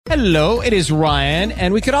Hello, it is Ryan,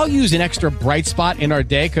 and we could all use an extra bright spot in our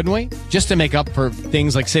day, couldn't we? Just to make up for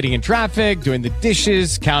things like sitting in traffic, doing the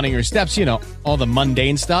dishes, counting your steps, you know, all the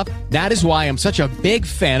mundane stuff. That is why I'm such a big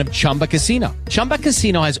fan of Chumba Casino. Chumba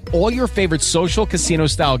Casino has all your favorite social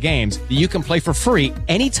casino-style games that you can play for free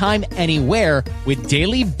anytime, anywhere with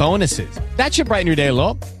daily bonuses. That should brighten your day a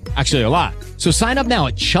little. Actually, a lot. So sign up now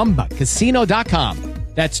at ChumbaCasino.com.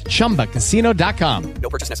 That's ChumbaCasino.com. No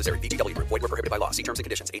purchase necessary. VGW Group. Void where prohibited by law. See terms and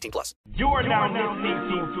conditions. 18+. You are now listening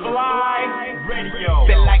to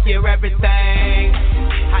Flyeradio. Feel like you're everything.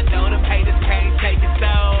 I know them haters can't take it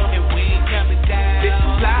so, and we ain't coming down. This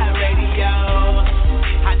is Flyeradio.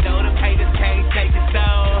 I know them haters can't take it so,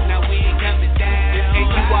 now we ain't coming down.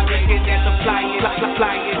 And you are looking at the flyest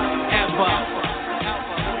ever.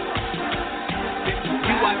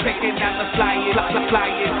 You are taking out the flyest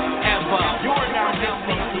ever. You are now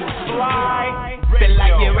listening to Flyeradio. Feel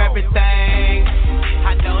like you're everything.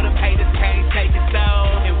 I know them haters can't take it so,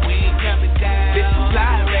 and we ain't coming down. This is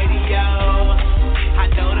Flyeradio. I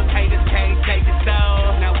know them haters can't take it so,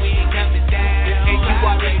 now we ain't coming down. And you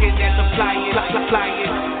are looking at the flyest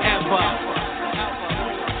ever.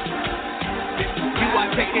 You are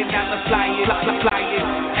taking out the flyest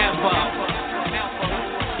ever.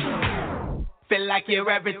 Feel like you're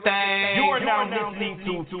everything. You are now listening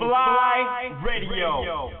to Flyeradio.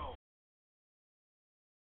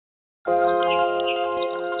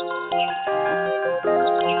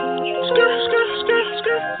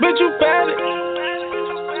 Bitch, you petty.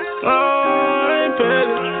 Oh, I ain't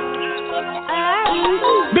petty.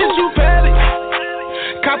 Bitch, you petty.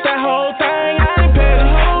 Cop that whole thing, I ain't petty.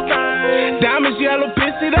 Diamonds, yellow,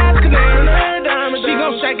 pissy, that's canary. She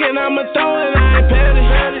gon' shake it, I'ma throw it, I ain't petty.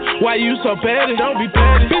 Why you so petty? Don't be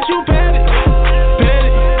petty. Bitch, you petty.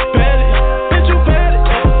 Petty, petty. Bitch, you petty.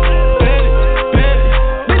 Petty, petty.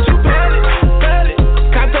 Bitch, you petty. Petty.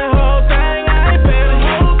 Cop that whole thing, I ain't petty.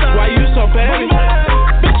 Why you so petty?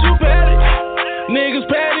 Bitch, you petty. Niggas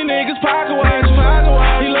petty, niggas pocket watch.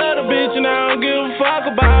 He love the bitch and I don't give a fuck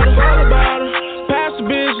about her. Pass the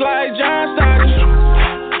bitch like John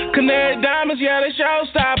Stockton. Canary diamonds, yeah, they show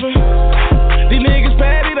stopping. These niggas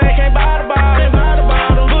petty, they can't buy the bottle.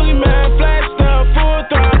 Boogeyman, flat stuff, full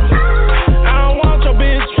throttle. I don't want your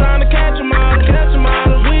bitch trying to catch a model.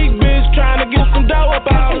 Weak bitch trying to get some dough up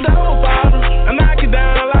out her. I knock it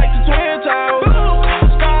down like the Twin Towers.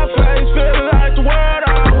 Scarface, feeling like the world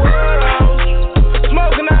off.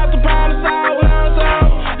 Smoking out the pound of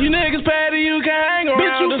sour. You niggas petty, you can't hang around.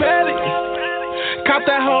 Bitch, you petty. Cop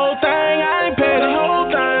that whole thing, I ain't petty.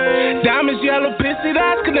 Diamonds, yellow, pissy,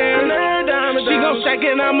 that's canary. She gon' shake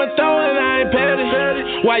it, I'ma throw it, I ain't petty.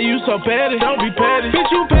 Why you so petty? Don't be petty.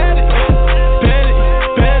 Bitch, you petty. Petty,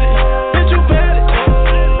 petty. Bitch, you petty.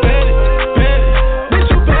 Petty, petty. Bitch,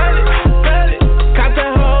 you petty. Petty. Cop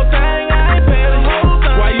that whole thing, I ain't petty.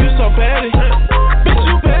 Why you so petty? Bitch,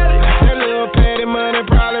 you petty. That little petty money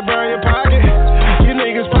probably burn your pocket. You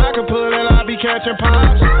niggas pocket pulling, I be catching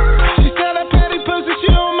pops. She said that petty pussy,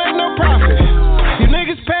 she don't make no profit. You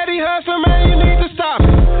niggas petty hustling, man, you need to stop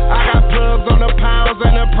it. I got plugs on the pounds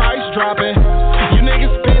and the price dropping. You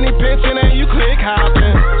niggas penny pinching and you click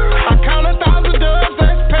hopping. I count 1,000 dubs,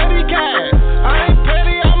 that's petty cash. I ain't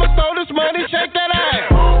petty, I'ma throw this money, shake that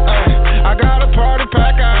ass. I got a party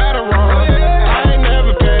pack, I had a run. I ain't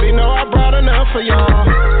never petty, no, I brought enough for y'all.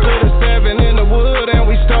 Put a 7 in the wood and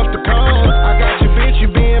we stuffed the cone. I got your bitch,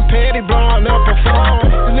 you being petty, blowing up a phone.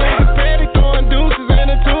 The niggas petty, throwing deuces in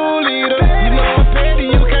a 2-liter. You know I'm petty,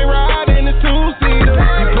 you can't ride in the 2-seater.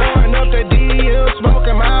 You pouring up that DL,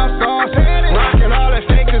 smoking my sauce. Rocking all that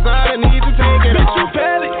fake design, I need to take it Bitch, off. you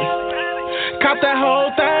petty. Cop that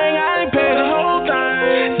whole thing, I ain't petty.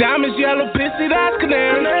 Diamonds, yellow, pissy, that's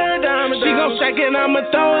canary. She gon' shake it, I'ma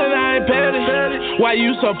throw it, I ain't petty. Why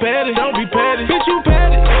you so petty? Don't be petty. Bitch, you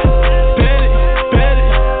petty. Petty, petty.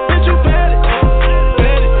 Bitch, you petty.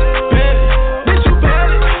 Petty, petty. Bitch, you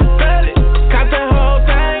petty. Petty. Cop that whole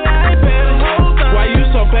thing, I ain't petty. Why you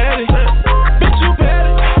so petty? Bitch, you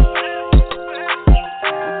petty.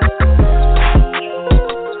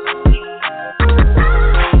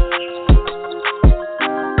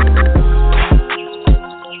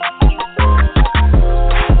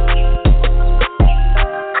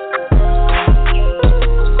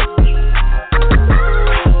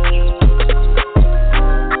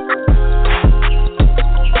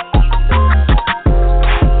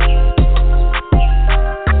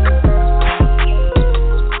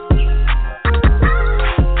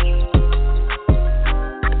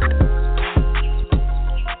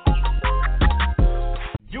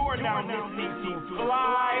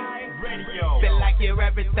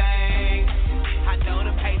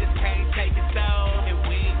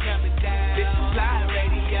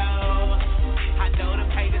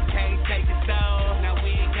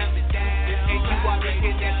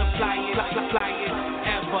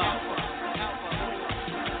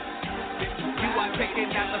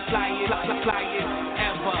 flyest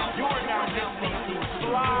ever. You're now listening to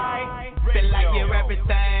Fly Feel like Radio. you're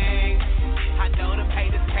everything. I know them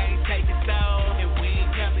haters can't take it so, and we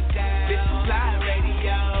ain't coming down. This is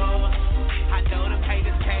Flyeradio. I know them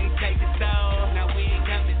haters can't take it so, now we ain't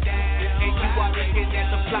coming down. And you are looking at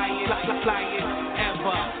the flyest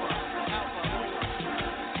ever.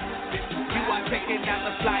 You are checking out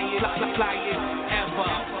the flyest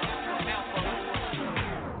ever.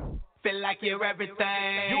 Feel like you're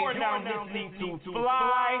everything. You're now listening to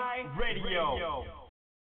Fly Radio.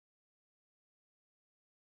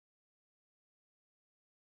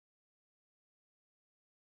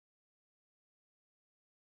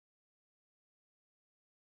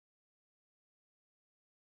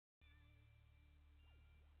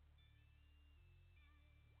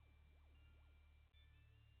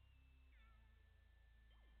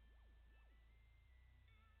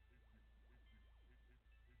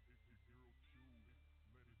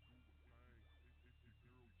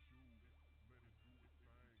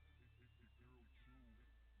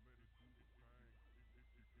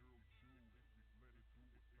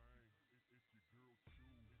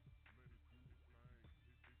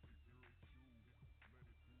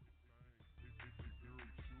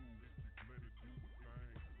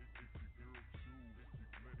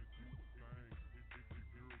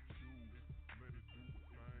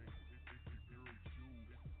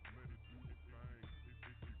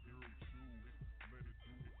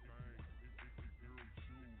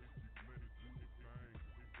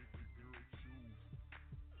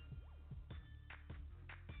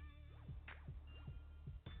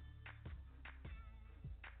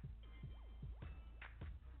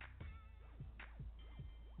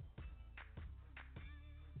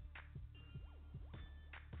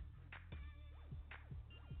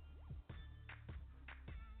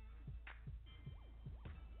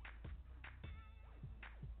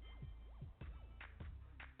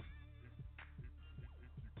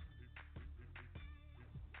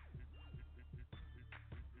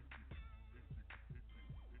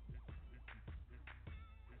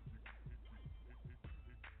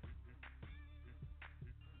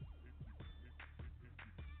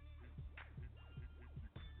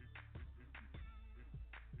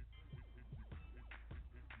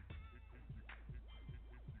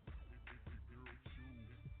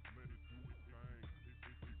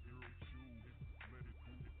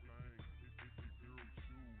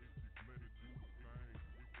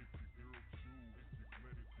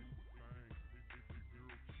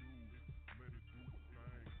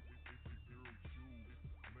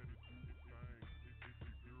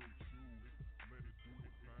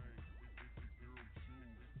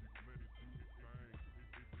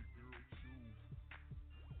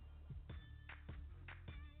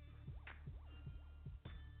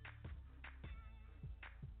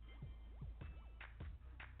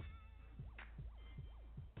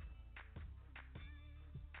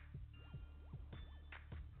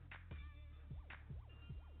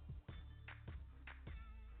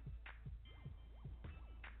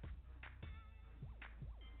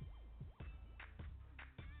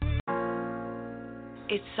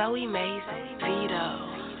 It's so amazing, Vito.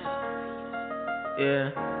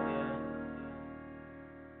 Yeah.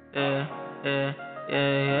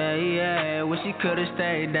 Wish she could've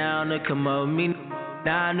stayed down to come up with me.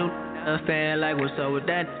 Now I knew a fan like what's up with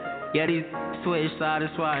that. Yeah, these switch sides,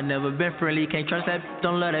 that's why I never been friendly. Can't trust that,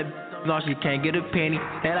 don't love that. No, she can't get a penny.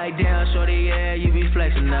 They like, damn, shorty, yeah, you be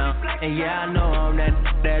flexing now. And yeah, I know I'm that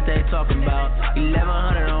they talking about.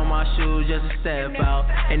 1100 on my shoes just to step out.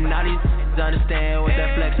 And now these understand what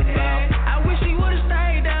that flex about. I wish she would've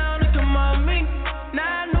stayed down to come on me. Now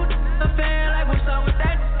I knew a fan like what's up with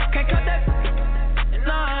that. Can't cut that.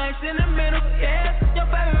 No, I ain't in the middle. Yeah, your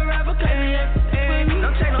favorite rapper claim me.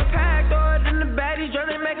 Don't take no pack, throw it in the bag. These drugs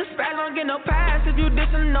they make a spaz, don't get no pass. If you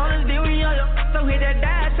dissing on this deal, we on your so hit that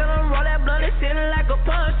dash. Tell them roll that blunt, it's sitting like a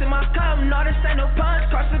punch. In my cup, no, this ain't no punch.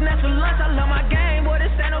 Cross the net for lunch, I love my game. Boy, this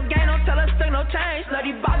ain't no game, don't tell us stick no change.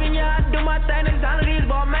 Slutty bobbing, yeah, I do my thing. Designer these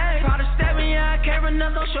ball man. Proud of stepping, yeah, I can't run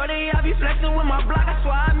up so shorty. I be flexing with my block, that's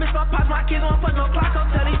why I miss my pops. My kids won't put no clock, so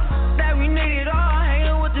tell these that we need it all.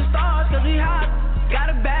 Hanging with the stars, cause we hot. Got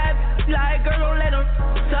a bad like girl, don't let them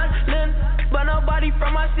touch them. But nobody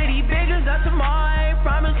from my city big as us tomorrow. I ain't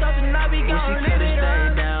promised something, I be gone. Wish she could've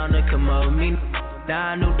stayed down to come up with me.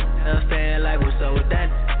 Now I knew a fan like what's up with that.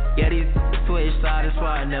 Yeah, these switch sides, that's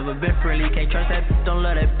why I never been friendly. Can't trust that, don't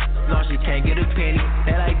love that. No, she can't get a penny.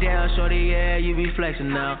 They like, damn, shorty, yeah, you be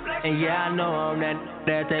flexing now. And yeah, I know I'm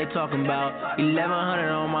that they talking about.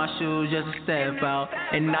 1100 on my shoes just to step out.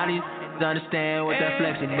 And now these understand what that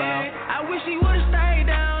flex about. I wish she would've stayed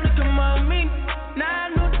down to come on me. Now I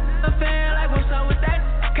knew a fan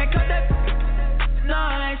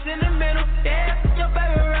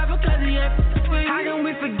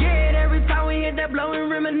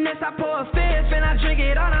reminisce, I pour a fifth and I drink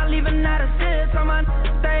it all, not leaving out a sip. Tell my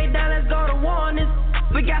stay down, let's go to war on this.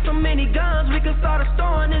 We got so many guns, we can start a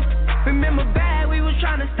store on this. Remember bad, we was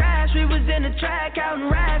trying to stash, we was in the track,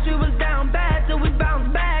 counting rats, we was down bad till we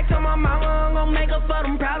bounced back. Tell my mama I'm gon' make up for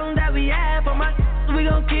them problems that we had. For my we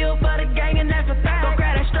gon' kill for the gang and that's a fact. Don't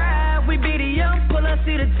crack that strap, we beat it up, pull up,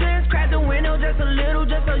 see the tents, crack the window just a little,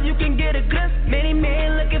 just so you can get a glimpse. Many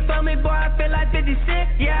men looking for me, boy, I feel like 56.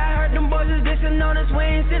 Yeah, I heard them boys is dissing on us, we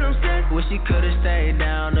ain't seen them since. Wish she could've stayed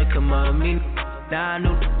down to come up with me. Now I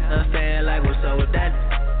knew fan like what's up with that.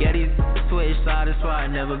 Yeah, these switch side is why I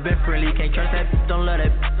never been friendly. Can't trust that, don't love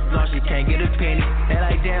that. No, she can't get a penny. They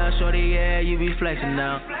like, damn, shorty, yeah, you be flexing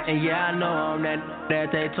now. And yeah, I know I'm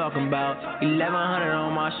that they talking about. 1100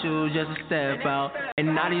 on my shoes just to step out.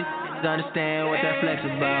 And now these understand what that flex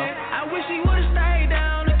about. I wish she would've stayed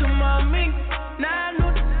down to come on me. Now I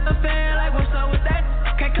knew a fan like what's up with that.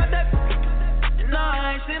 Can't cut that. No,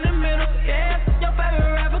 I ain't in the middle. Yeah, your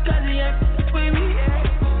favorite rapper, cause he ain't with me.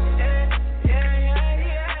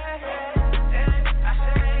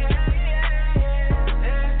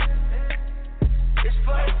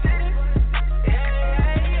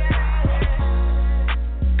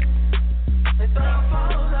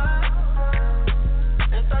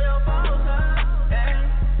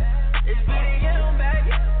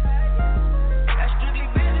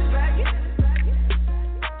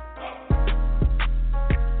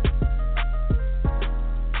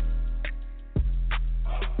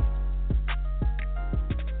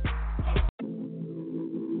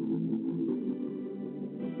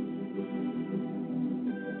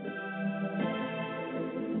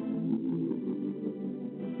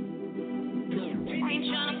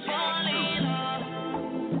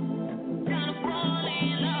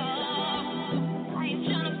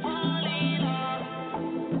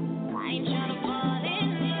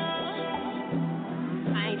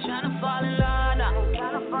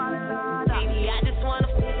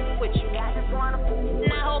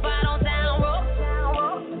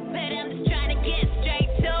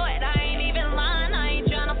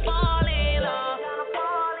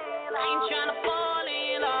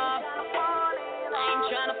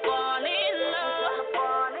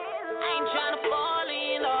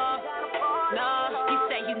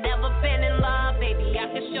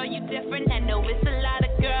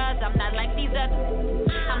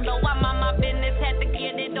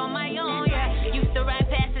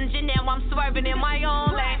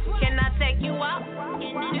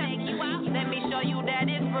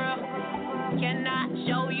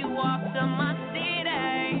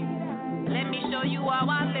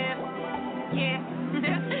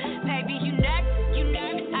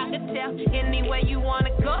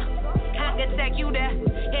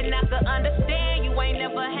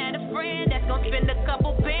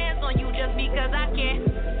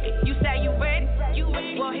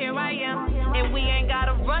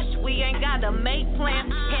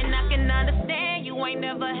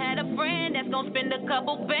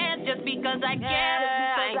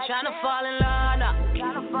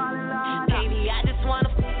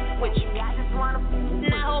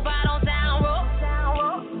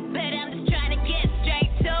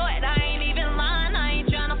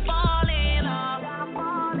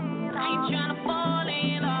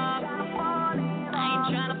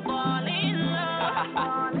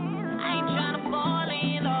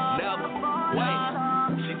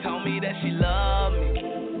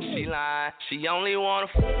 She only wanna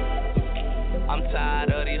I'm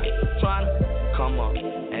tired of these tryna come up,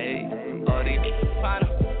 hey, of these tryna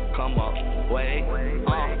come up, wait,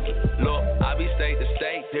 look, I be state to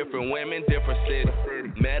state, different women, different cities.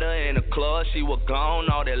 Met her in a club, she was gone,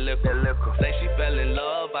 all that liquor. Say she fell in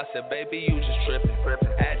love, I said, baby, you just tripping.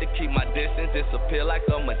 Had to keep my distance, disappear like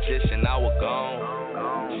a magician, I was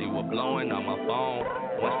gone. She was blowing on my phone.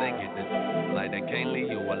 Once they get this, like they can't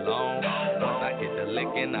leave you alone. Once I get the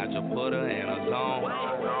licking, I just put her in a zone.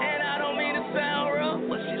 And I don't mean to sound rough,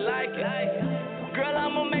 but she like it. Girl,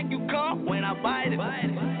 I'ma make you come when I bite it.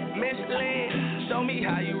 Miss Lynn, show me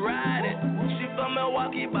how you ride it. She from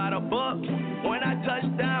Milwaukee by the book. When I touch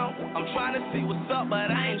down, I'm trying to see what's up, but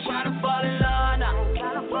I ain't trying to fall in love now.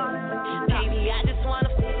 Baby, I just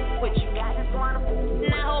wanna with you.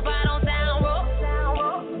 And I hope I don't sound rude.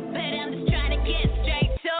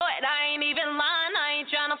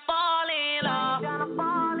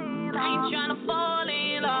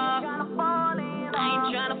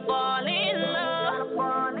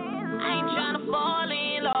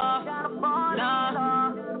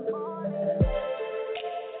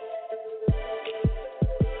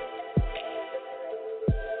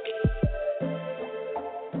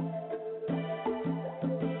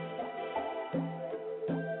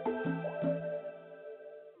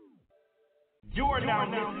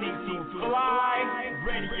 listening to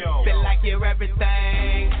Flyeradio. Feel like you're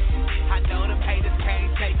everything. I know them haters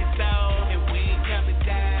can't take it so, and we ain't coming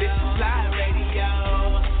down. This is Flyeradio.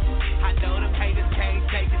 I know them haters can't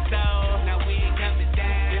take it so, now we ain't coming down.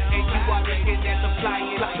 And you are looking at the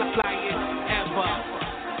flyest ever.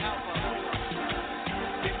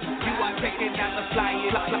 You are checking out the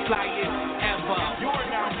flyest ever. You're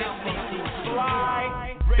now listening to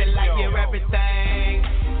Flyeradio. Feel like you're everything.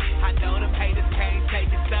 I know them haters can't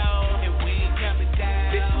take it so, and we ain't coming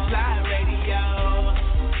down. This is Flyeradio.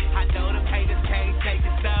 I know them haters can't take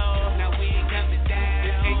it so, now we ain't coming down.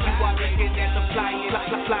 And you are looking at the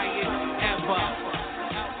flyest ever.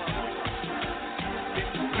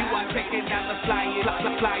 You are checking out the flyest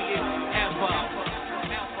ever.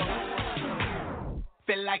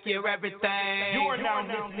 Feel like you're everything. You're now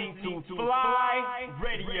listening to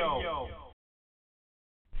Flyeradio.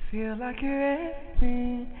 Feel like you're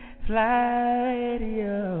everything,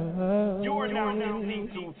 Flyeradio. You're now listening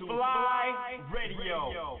to Flyeradio.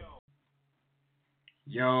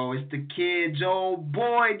 Yo, it's the kid, Joe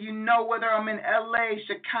Boyd. You know, whether I'm in LA,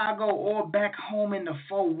 Chicago, or back home in the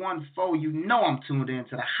 414, you know I'm tuned in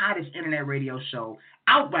to the hottest internet radio show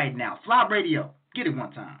out right now, Flyeradio. Get it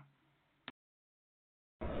one time.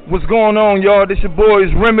 What's going on, y'all? This your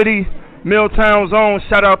boys Remedy, Milltown's own.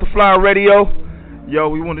 Shout out to Flyeradio. Yo,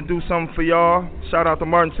 we want to do something for y'all. Shout out to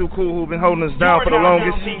Martin Too Cool, who been holding us down for the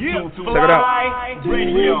longest. Check it out. Do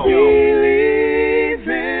you believe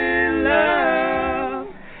in love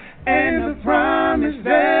and the promise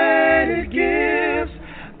that it gives?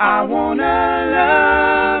 I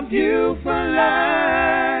wanna love you for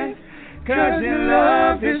life, 'cause your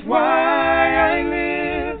love is why I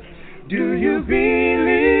live. Do you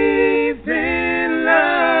believe in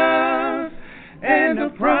love and the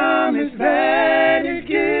promise that it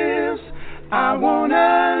gives? I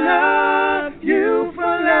wanna love you for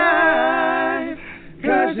life,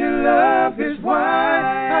 'cause your love is why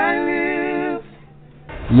I live.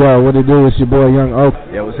 Yo, what it do? It's your boy Young Oak.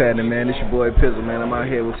 Yo, what's happening, man? It's your boy Pizzle, man. I'm out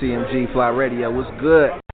here with CMG Flyeradio. What's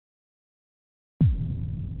good?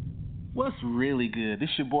 What's really good?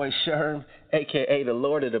 This your boy Sherm, a.k.a. the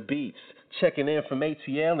Lord of the Beats, checking in from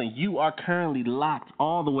ATL, and you are currently locked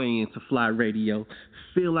all the way into Flyeradio.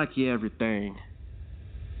 Feel like you're everything.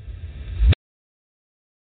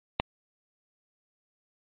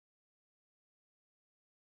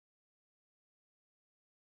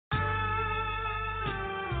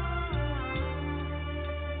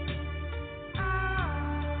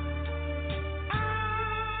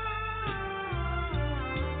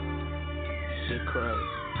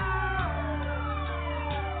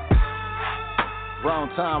 Wrong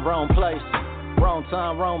time, wrong place. Wrong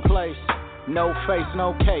time, wrong place. No face,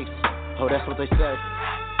 no case. Oh, that's what they say.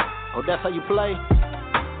 Oh, that's how you play.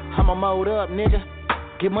 I'ma mode up, nigga.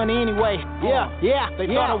 Get money anyway. Yeah. They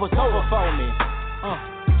thought it was over for me.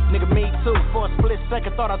 Nigga, me too. For a split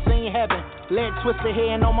second, thought I seen heaven. Leg twisted,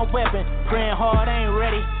 hand on my weapon. Praying hard, ain't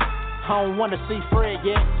ready. I don't wanna see Fred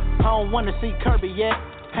yet. I don't wanna see Kirby yet.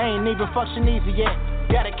 I ain't even function easy yet.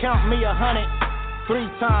 Gotta count me 100. 3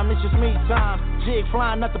 times, it's just me time. Jig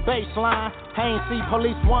flying up the baseline. I ain't see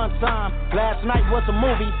police one time. Last night was a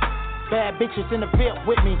movie. Bad bitches in the VIP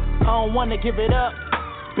with me. I don't wanna give it up.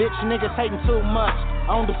 Bitch niggas hating too much.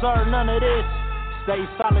 I don't deserve none of this. Stay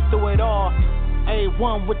solid through it all.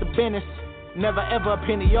 A1 with the business. Never ever a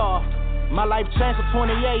penny off. My life changed for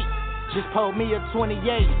 28. Just pulled me a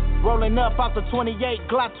 28. Rolling up out the 28.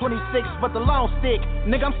 Glock 26, but the long stick.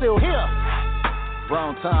 Nigga, I'm still here.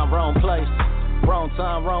 Wrong time, wrong place. Wrong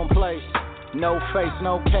time, wrong place. No face,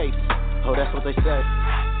 no case. Oh, that's what they say.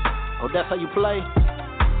 Oh, that's how you play.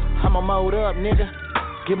 I'ma mode up, nigga.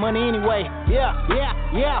 Get money anyway. Yeah.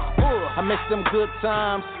 I miss them good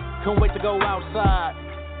times. Couldn't wait to go outside.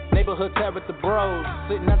 Neighborhood tab with the bros.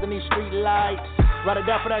 Sitting underneath street lights. Right it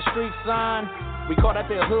out for that street sign. We call that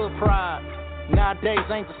their hood pride. Nowadays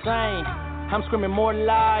ain't the same. I'm screaming more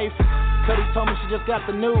life. Cuddy told me she just got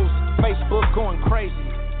the news. Facebook going crazy.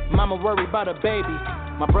 Mama worried about her baby.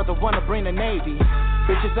 My brother wanna bring the Navy.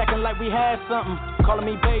 Bitches acting like we had something. Calling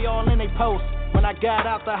me bae all in they post. When I got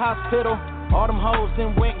out the hospital, all them hoes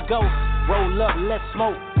then went ghost. Roll up, let's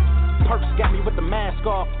smoke. Perks got me with the mask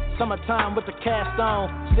off. Summertime with the cast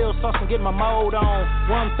on. Still saucing, get my mode on.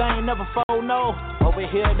 One thing never fold, no. Over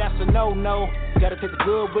here, that's a no-no. Gotta take the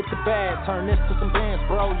good with the bad. Turn this to some bands,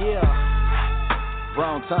 bro, yeah.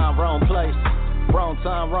 Wrong time, wrong place. Wrong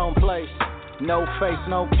time, wrong place. No face,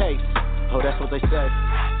 no case. Oh, that's what they say.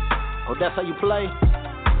 Oh, that's how you play.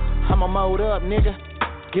 I'ma mode up, nigga.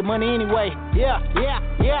 Get money anyway. Yeah.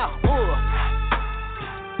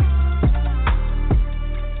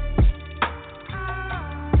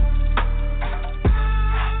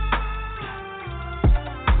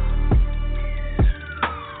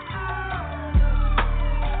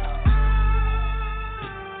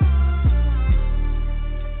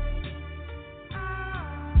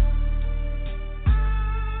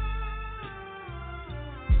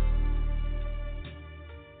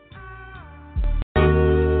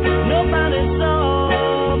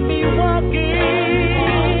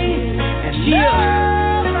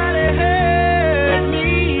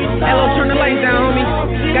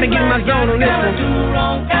 Gotta get in my zone on this one. Gotta do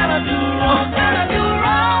wrong, gotta do wrong, gotta do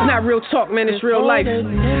wrong. It's not real talk, man, it's real life.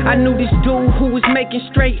 I knew this dude who was making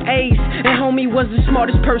straight A's, and homie was the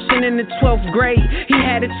smartest person in the 12th grade. He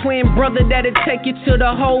had a twin brother that'd take you to the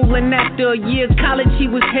hole, and after a year of college, he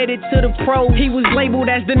was headed to the pros. He was labeled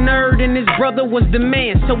as the nerd, and his brother was the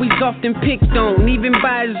man, so he's often picked on, even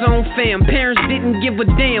by his own fam. Parents didn't give a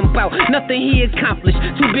damn about nothing he accomplished.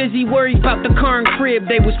 Too busy worried about the car and crib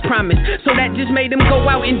they was promised. So that just made him go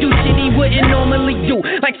out and do shit he wouldn't normally do,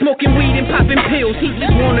 like smoking weed and popping pills. He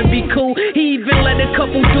just wanna be cool. He even let a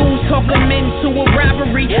couple dudes talk him into a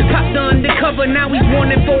robbery. Popped undercover, now he's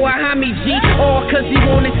wanted for a homie G, all cause he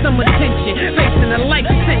wanted some attention. Facing a life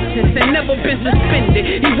sentence and never been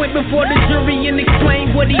suspended. He went before the jury and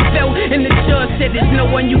explained what he felt, and the judge said there's no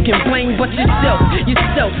one you can blame but yourself,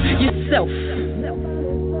 yourself, yourself.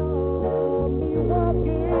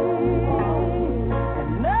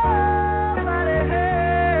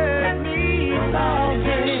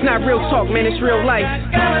 It's not real talk, man, it's real life.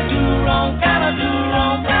 Gotta do wrong, gotta do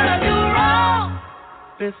wrong, gotta do wrong.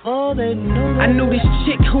 Before they knew I knew this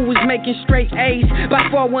chick who was making straight A's, by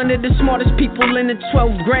far one of the smartest people in the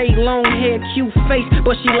 12th grade. Long hair, cute face,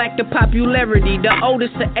 but she lacked the popularity. The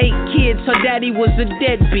oldest of 8 kids, her daddy was a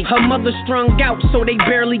deadbeat. Her mother strung out, so they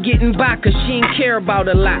barely getting by, cause she didn't care about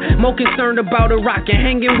a lot. More concerned about a rock and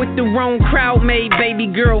hanging with the wrong crowd made baby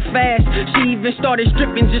girl fast. She even started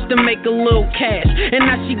stripping just to make a little cash. And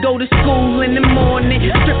now she go to school in the morning,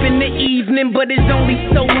 strip in the evening, but it's only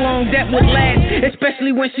so long that would last,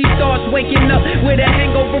 especially when she starts waking up with a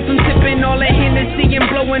hangover from sipping all that Hennessy and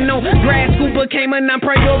blowing on grad school became a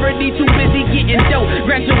non-priority, too busy getting dope.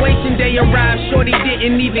 Graduation day arrived, shorty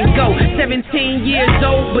didn't even go. 17 years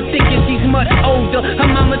old, but thinking she's much older.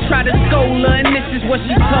 Her mama tried to scold her, and this is what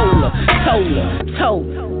she told her.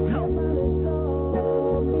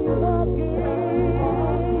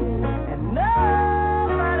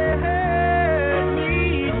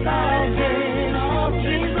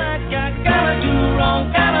 Gotta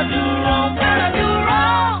do wrong, gotta do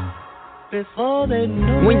wrong. Before they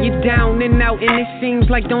knew. When you're down and out and it seems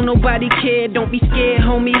like don't nobody care, don't be scared,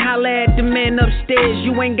 homie, holla at the man upstairs.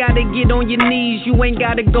 You ain't gotta get on your knees, you ain't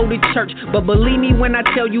gotta go to church, but believe me when I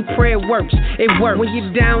tell you prayer works, it works. When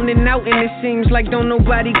you're down and out and it seems like don't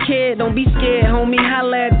nobody care, don't be scared, homie,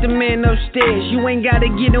 holla at the man upstairs. You ain't gotta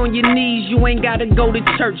get on your knees, you ain't gotta go to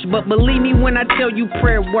church, but believe me when I tell you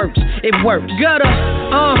prayer works, it works.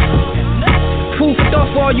 Food for thought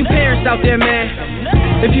for all you parents out there, man.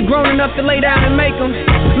 If you're grown enough to lay down and make them,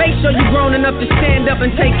 make sure you're grown enough to stand up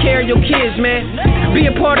and take care of your kids, man. Be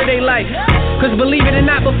a part of their life. Cause believe it or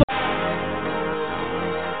not, before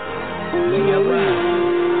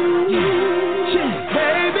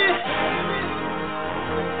baby.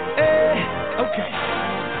 Okay.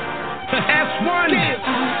 S1.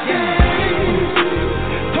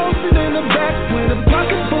 Posted in the back with a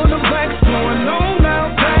pocket full of racks going on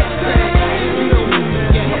out back.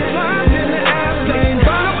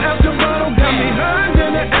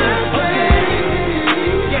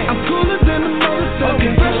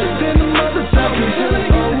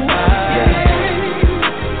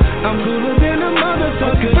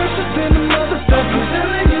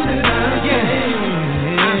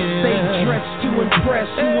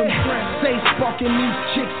 Stay sparking these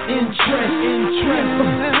chicks' interest.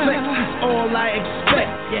 Sex is all I expect.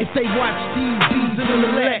 If they watch TVs in the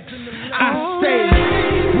Lex, I stay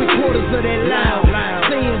with quarters of that loud,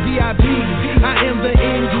 saying VIP, I am the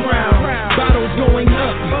in crowd. Bottles going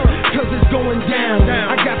up, cause it's going down.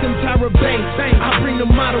 I got them Tyra Banks, I bring the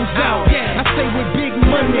models out. I stay with big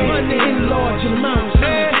money in large amounts.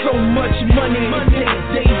 So much money, it takes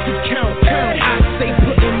days to count. I stay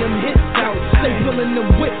putting them hits out, stay pulling the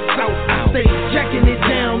whips out. I stay jacking it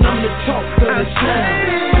down, I'm the talk of the town.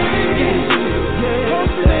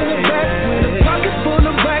 Posted in the back with a pocket full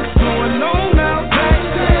of racks going on out back.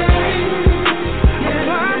 I'm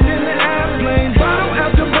climbed in the airplane, bottle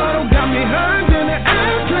after bottle, got me high in the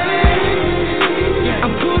airplane.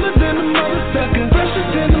 I'm cooler than the motherfucker, fresher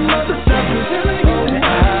than the motherfucker.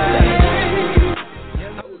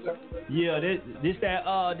 Yeah, this that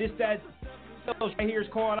right here is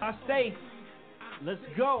called I Stay. Let's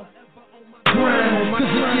go. Grind, cause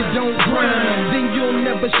if you don't grind, then you'll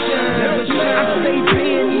never shine. I stay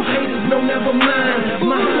paying these haters, no never mind.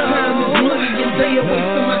 My time is money and they are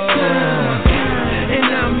wasting my time.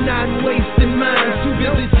 And I'm not wasting mine. Too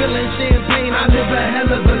busy filling champagne, I live a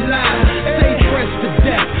hell of a life. Stay pressed to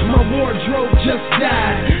death, my wardrobe just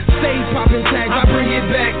died. Stay popping tags, I bring it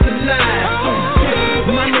back to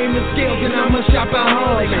life. My name is Scales and I'm a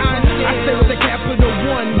shopaholic. I stay with the capital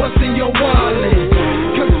one, what's in your wallet?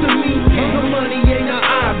 Cause to me, the money ain't an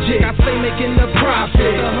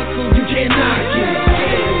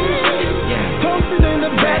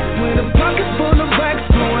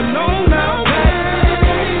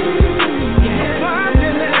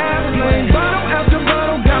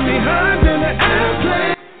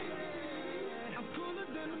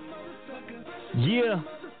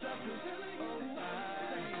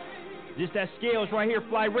It's that Scales right here,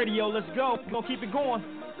 Flyeradio. Let's go. We're going to keep it going.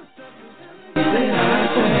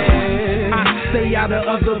 I stay out of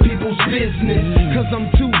other people's business, cause I'm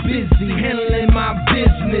too busy handling my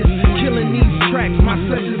business. Killing these tracks, my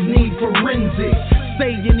sessions need forensics.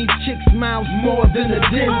 Staying these chicks' mouths more than a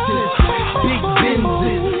dentist. Big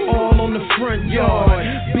Benzes, all on the front yard.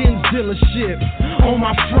 Benz dealership, on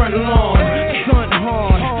my front lawn. Stunt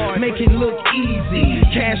hard, make it look easy.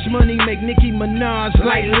 Cash money make Nicki Minaj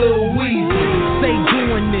like Lil Weezy. Stay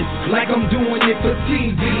doing this like I'm doing it for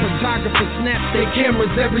TV. Photographers snap their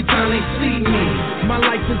cameras every time they see me. My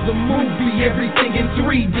life is a movie, everything in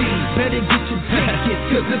 3D. Better get your tickets,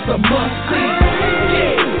 cause it's a must-see.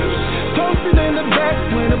 Yeah. Posted in the back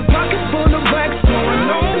with a pocket full of racks,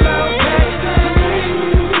 going on loud packs.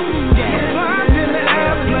 Climbed in the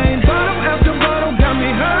airplane, bottom after bottom, got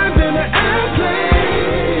me high in the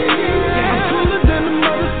airplane. I'm cooler than the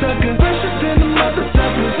mother sucker, fresher than the mother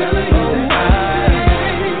sucker.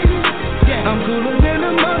 I'm cooler than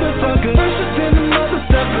the motherfucker, fresher than the mother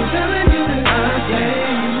sucker. Telling you that I stay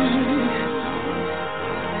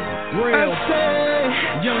real. I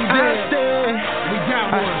stay young, I stay. We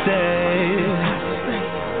got one. I stay.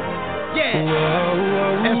 Yeah.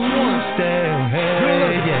 Whoa, F.L.Y.E. Stay.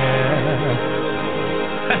 Hey, yeah.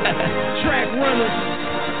 Track runners.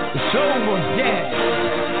 It's over. Yeah.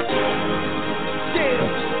 Still,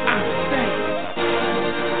 I stay.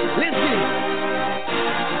 Listen.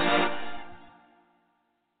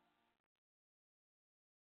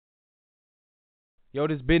 Yo,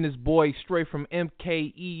 this business boy straight from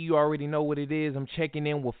MKE. You already know what it is. I'm checking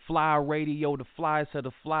in with Flyeradio, the flyers of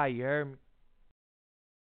the fly. You heard me?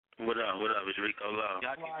 What up? It's Rico Law.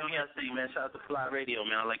 Y'all keep doing your thing, man. Shout out to Flyeradio,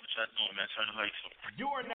 man. I like what y'all doing, man. Turn the lights on. You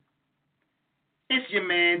are now. It's your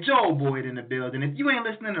man, Joe Boyd in the building. If you ain't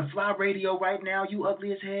listening to Flyeradio right now, you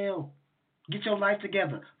ugly as hell. Get your life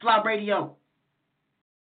together. Flyeradio.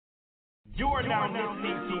 You are now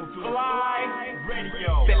listening to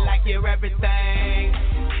Flyeradio. Feel like you're everything.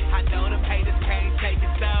 I know them haters can't take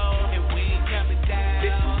it so, and we ain't coming down.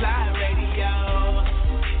 This is Flyeradio.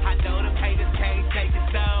 I know them haters can't take it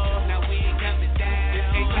so, now we ain't coming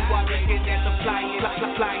down. And you are looking at the flyest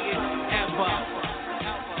ever.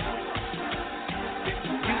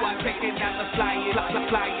 You are taking out the flyest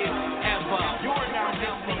ever. You are now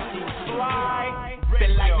listening to Flyeradio.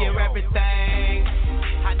 Feel like you're everything.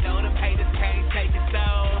 I know them haters can't take it so,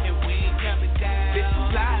 and we ain't coming down. This is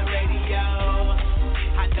Flyeradio.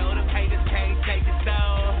 I know them haters can't take it so,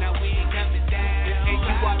 now we ain't coming down. And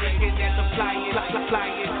you are looking at the flyest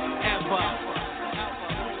ever.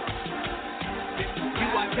 You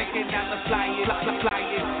are taking out the flyest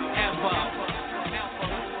ever.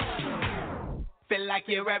 Feel like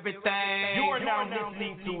you're everything. You are now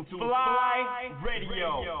listening to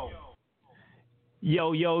Flyeradio.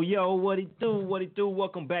 Yo, what it do?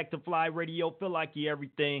 Welcome back to Flyeradio. Feel like you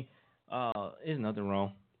everything. There's nothing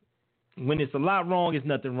wrong. When it's a lot wrong, it's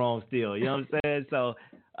nothing wrong still. You know what I'm saying? So,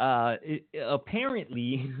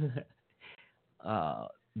 apparently,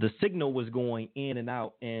 the signal was going in and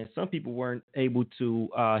out, and some people weren't able to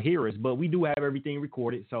hear us. But we do have everything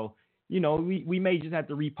recorded, so you know we may just have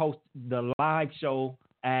to repost the live show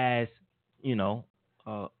as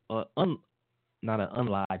not an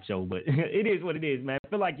unlive show, but it is what it is, man. I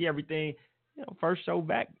feel like everything, first show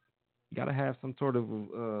back, you gotta have some sort of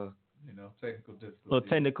technical difficulties.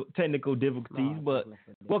 Technical difficulties, but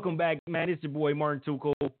welcome back, man. It's your boy Martin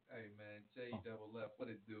Tuco. Hey man, J double F, what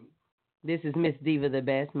it do? This is Miss Diva the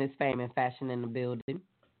Best, Miss Fame and Fashion in the building.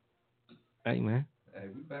 Hey man. Hey,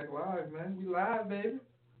 we back live, man. We live, baby.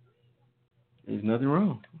 There's nothing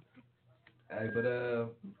wrong. Hey, but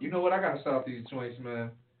you know what? I gotta shout out these joints,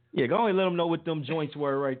 man. Yeah, go ahead and let them know what them joints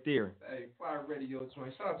were right there. Hey, Flyeradio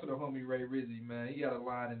joint. Shout out to the homie Ray Rizzy, man. He got a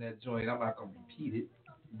line in that joint. I'm not gonna repeat it,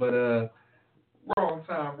 but wrong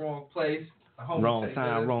time, wrong place. Wrong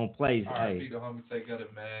time, wrong place. Hey, the homie take other,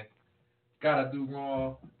 man. Gotta do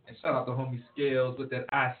wrong. And shout out to homie Scales with that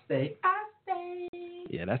I stay.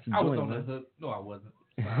 Yeah, that's the I joint. was on the hook. No, I wasn't.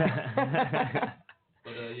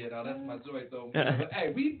 But yeah, no, that's my joint though. But,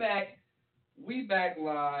 hey, we back. We back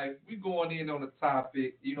live. We going in on the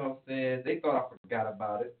topic. You know what I'm saying? They thought I forgot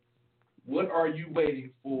about it. What are you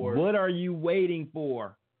waiting for? What are you waiting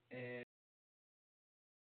for? And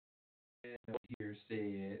here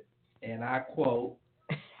said, and I quote,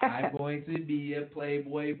 I'm going to be a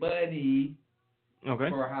Playboy bunny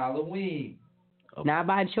for Halloween. Not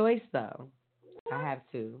by choice, though. I have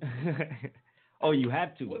to. Oh, you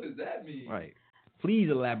have to. What does that mean? Right. Please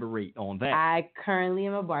elaborate on that. I currently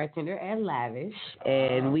am a bartender at Lavish,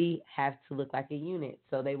 and we have to look like a unit.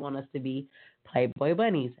 So they want us to be Playboy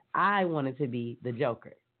bunnies. I wanted to be the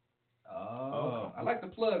Joker. Oh, I like the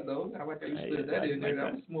plug though. I like how you slid that in there.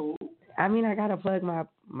 That was smooth. I mean, I gotta plug my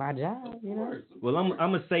job, you know. Well, I'm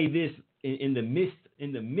gonna say this in the midst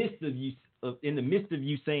of you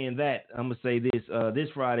saying that. I'm gonna say this. This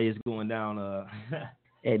Friday is going down.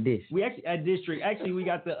 At District. We actually at District. Actually, we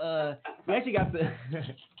got the. We actually got the.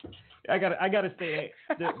 I gotta say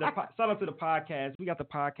shout out to the podcast. We got the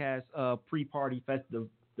podcast pre-party festival.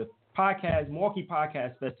 The podcast Milwaukee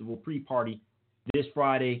Podcast Festival pre-party this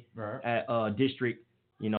Friday at District.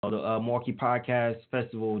 You know, the Milwaukee Podcast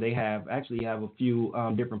Festival, they have a few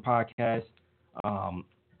different podcasts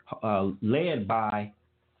led by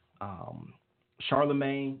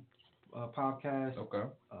Charlemagne podcast,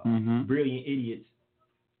 Brilliant Idiots.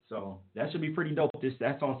 So that should be pretty dope.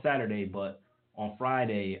 That's on Saturday, but on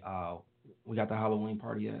Friday, we got the Halloween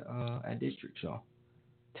party at District. So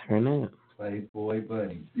turn up. Playboy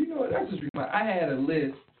buddies. You know what? That just reminds. I had a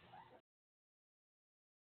list.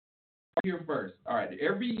 Here first. All right.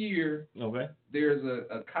 Every year, there's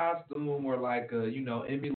a costume or like a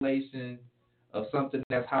emulation of something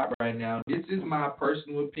that's hot right now. This is my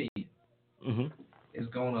personal opinion. It's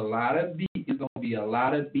going to be a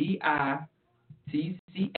lot of BITCHs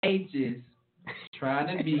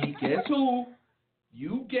trying to be. Guess who?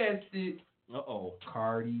 You guessed it.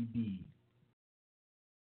 Cardi B.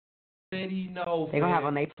 Already know. They gonna have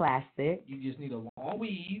on their plastic. You just need a long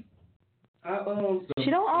weave. She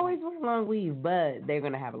don't always wear a long weave, but they're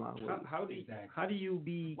gonna have a long weave. How do you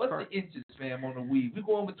be? What's the inches, fam, on the weave? We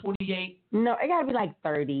going with 28. No, it gotta be like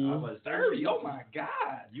 30. 30. Oh my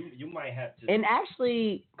God. You might have to. And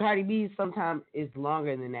actually, Cardi B sometimes is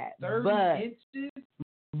longer than that. 30 inches.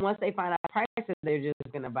 Once they find out prices, they're just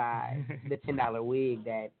gonna buy the $10 wig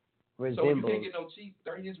that resembles. So you can't get no cheap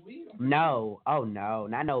 30-inch weave? No, no,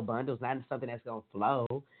 not no bundles, not something that's gonna flow.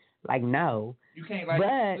 Like no. You can't but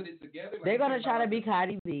put it together. They're gonna try to be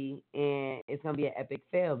Cardi B, and it's gonna be an epic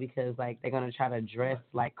fail because they're gonna try to dress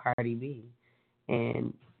like Cardi B,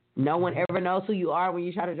 and no one ever knows who you are when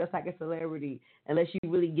you try to dress like a celebrity unless you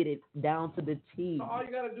really get it down to the T. So all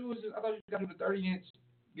you gotta do is I thought you gotta do the 30-inch,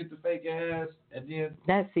 get the fake ass, and then.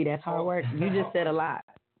 That's how it works. You just said a lot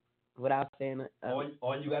without saying. All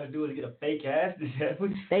you gotta do is get a fake ass.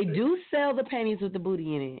 They do sell the panties with the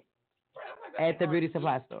booty in it. At the beauty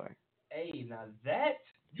supply store. Hey, now that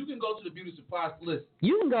you can go to the beauty supply store. Listen.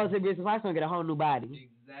 You can go to the beauty supply store and get a whole new body.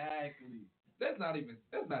 Exactly. Let's not even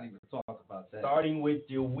talk about that. Starting with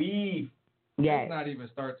your weave. Yes. Let's not even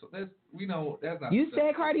start. That's not. You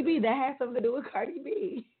said Cardi B. That has something to do with Cardi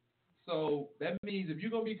B. So that means if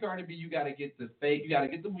you're gonna be Cardi B, you gotta get the fake. You gotta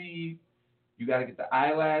get the weave. You gotta get the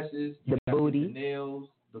eyelashes. The booty. The nails.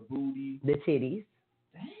 The booty. The titties.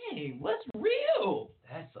 Dang, what's real?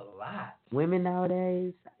 That's a lot. Women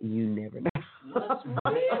nowadays, you never know. What's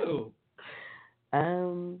real?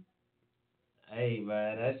 Hey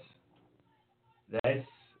man, that's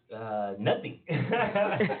nothing.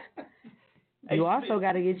 You also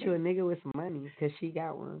got to get you a nigga with some money because she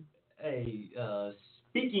got one. Hey,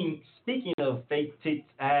 speaking of fake tits,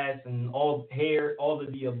 ass, and all hair, all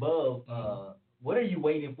of the above, what are you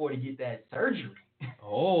waiting for to get that surgery?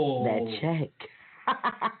 Oh, that check.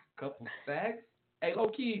 Couple stacks. Hey, low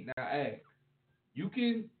key now. Hey, you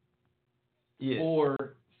can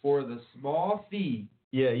for the small fee.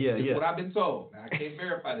 Yeah. What I've been told. Now, I can't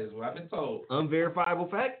verify this. What I've been told. Unverifiable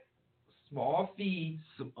fact. Small fee,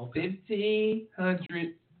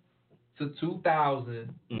 1,500 to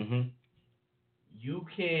 2,000. You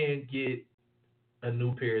can get a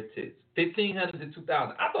new pair of tits. 1,500 to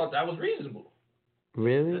 2,000. I thought that was reasonable.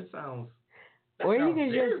 Really? That sounds. Or you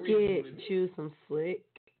can just choose some slick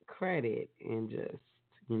credit and just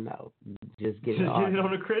get it all. Get it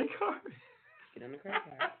on a credit card. Get on the credit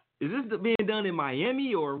card. Is this being done in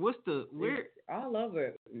Miami or where? All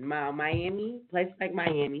over. Miami, places like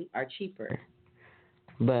Miami are cheaper.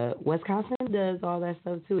 But Wisconsin does all that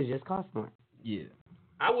stuff too. It just costs more. Yeah.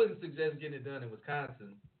 I wouldn't suggest getting it done in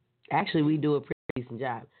Wisconsin. Actually, we do a pretty decent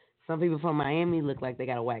job. Some people from Miami look like they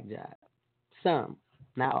got a whack job. Some,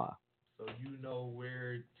 not all. So you know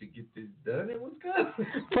where to get this done in Wisconsin?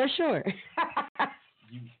 For sure.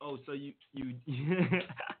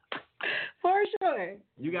 For sure.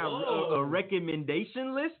 You got a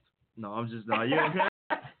recommendation list? No, I'm just not.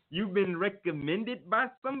 You've been recommended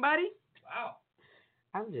by somebody? Wow.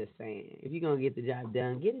 I'm just saying, if you're gonna get the job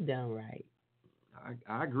done, get it done right.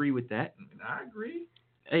 I agree with that. I agree.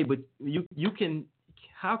 Hey, but you can.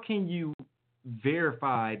 How can you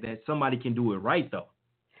verify that somebody can do it right though?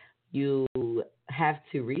 You have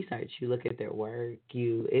to research. You look at their work.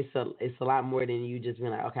 It's a lot more than you just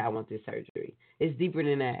being like, okay, I want this surgery. It's deeper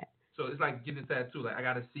than that. So it's like getting a tattoo. Like I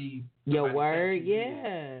gotta see your word, yeah,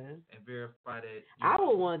 and verify that. I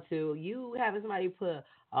would want to. You having somebody put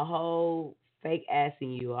a whole fake ass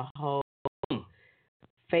in you, a whole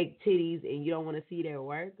fake titties, and you don't want to see their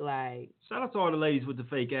work. Like, shout out to all the ladies with the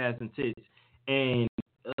fake ass and titties, and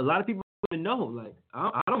a lot of people don't even know. Like,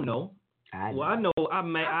 I don't know. I know. I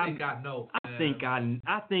think I know.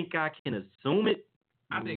 I think I can assume it.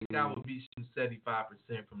 I think I would be shooting 75%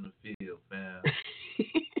 from the field, fam.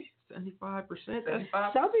 75%.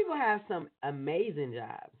 Some people have some amazing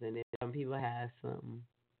jobs, and then some people have some.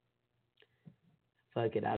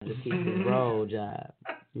 Fuck it, I'll just keep the roll job.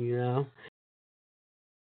 You know.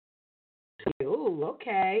 Ooh,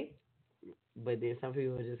 okay. But then some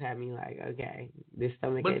people just have me like, okay, this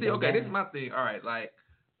stomach. But see, okay, this is my thing. All right, like,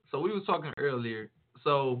 so we was talking earlier.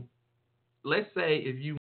 So let's say if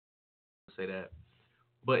you say that,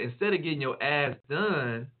 but instead of getting your ass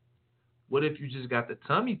done, what if you just got the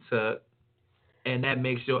tummy tuck, and that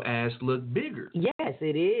makes your ass look bigger? Yes,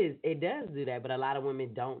 it is. It does do that, but a lot of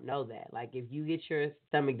women don't know that. Like, if you get your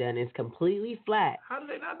stomach done, it's completely flat. How do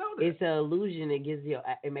they not know that? It's an illusion.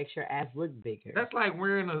 It makes your ass look bigger. That's like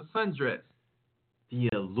wearing a sundress. The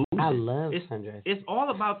illusion. I love sundress. It's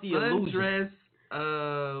all about the illusion.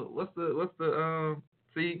 Sundress. What's the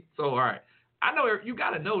see? So all right, I know you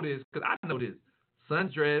gotta know this because I know this.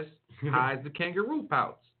 Sundress hides the kangaroo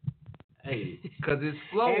pouch. Hey, because it's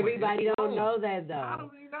flowing. Everybody don't know that though. How do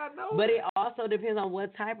they not know? But it also depends on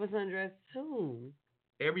what type of sundress too.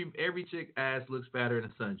 Every chick ass looks fatter in a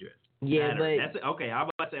sundress. Yeah, fatter. but that's okay. I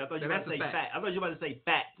thought you were about to say fat. I thought you were about to say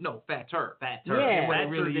fat. No, fatter. Fatter. Yeah,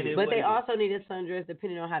 fatter but they also need a sundress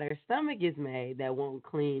depending on how their stomach is made that won't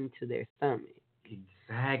clean to their stomach.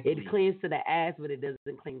 Exactly. It cleans to the ass, but it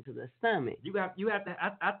doesn't clean to the stomach. You have to.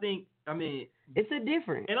 I mean, it's a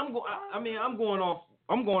difference. And I'm going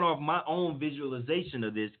off my own visualization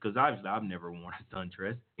of this because I've never worn a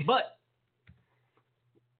sundress, but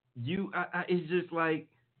it's just like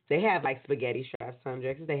they have like spaghetti strap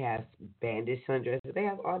sundresses, they have bandage sundresses, they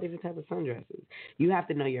have all different types of sundresses. You have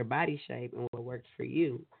to know your body shape and what works for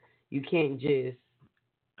you. You can't just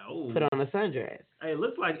put on a sundress. Hey, it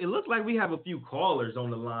looks like we have a few callers on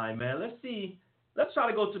the line, man. Let's see. Let's try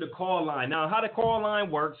to go to the call line. Now, how the call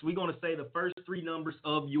line works, we're going to say the first three numbers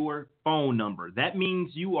of your phone number. That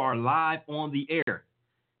means you are live on the air.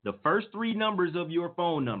 The first three numbers of your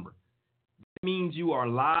phone number. That means you are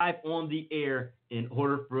live on the air in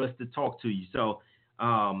order for us to talk to you. So,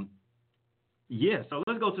 so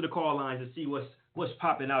let's go to the call lines and see what's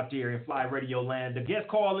popping out there in Fly Radio land. The guest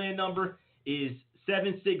call-in number is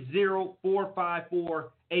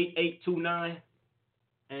 760-454-8829.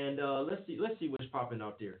 And let's see what's popping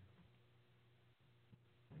out there.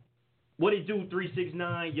 What it do,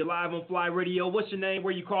 369? You're live on Fly Radio. What's your name?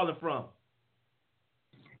 Where you calling from?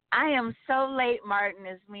 I am so late, Martin.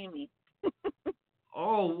 It's Mimi.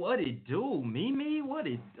 Oh, what it do, Mimi?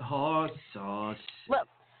 Sauce. Well,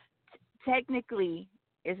 technically,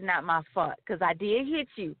 it's not my fault because I did hit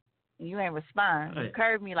you. And you ain't respond. Hey. You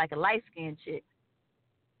curved me like a light-skinned chick.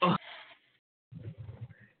 Oh.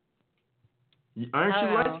 Aren't you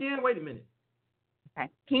light skinned? Wait a minute. Okay.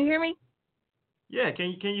 Can you hear me? Yeah,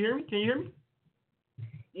 can you hear me? Can you hear me?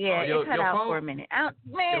 Yeah, it cut out for a minute. Man,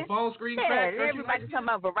 your phone screen cracked? Everybody's talking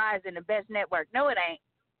about Verizon, the best network. No, it ain't.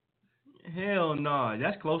 Hell no,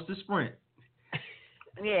 that's close to Sprint.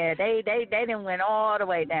 Yeah, they done went all the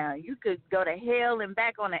way down. You could go to hell and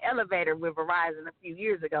back on the elevator with Verizon a few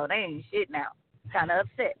years ago. They ain't shit now. Kind of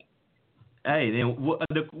upset. Hey, then,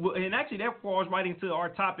 and actually that falls right into our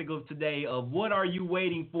topic of today of what are you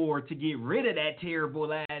waiting for to get rid of that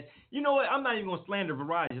terrible ass? You know what? I'm not even going to slander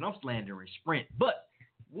Verizon. I'm slandering Sprint. But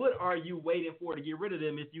what are you waiting for to get rid of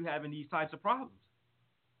them if you're having these types of problems?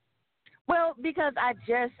 Well, because I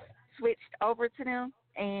just switched over to them,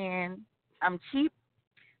 and I'm cheap.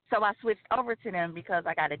 So I switched over to them because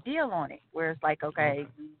I got a deal on it where it's like, okay,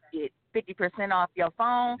 you get 50% off your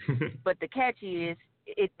phone, but the catch is,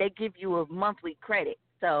 they give you a monthly credit.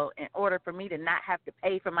 So in order for me to not have to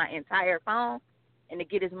pay for my entire phone and to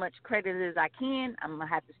get as much credit as I can, I'm going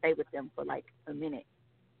to have to stay with them for like a minute.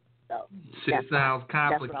 So shit sounds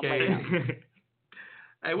complicated.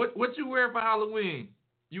 Hey, what you wear for Halloween?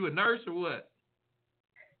 You a nurse or what?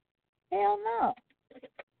 Hell no.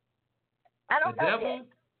 I don't know. Devil?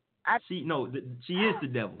 She is the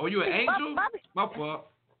devil. Oh, you an angel? My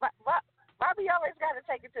fault. Bobby always got to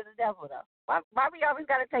take it to the devil, though. Bobby always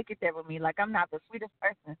got to take it there with me, like I'm not the sweetest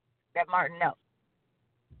person that Martin knows.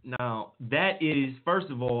 Now, that is, first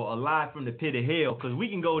of all, a lie from the pit of hell, because we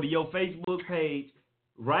can go to your Facebook page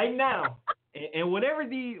right now, and whatever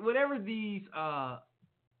these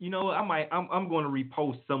you know, I'm going to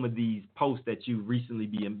repost some of these posts that you recently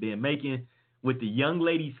been making with the young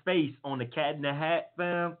lady's face on the Cat in the Hat,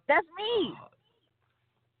 fam. That's me.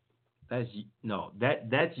 That's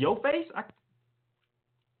your face.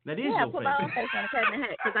 That is yeah, your put face. my own face on the Cat in the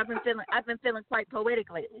Hat because I've been feeling quite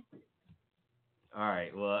poetic lately. All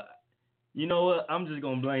right, well, you know what? I'm just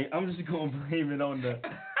gonna blame it on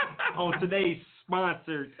on today's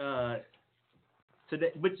sponsored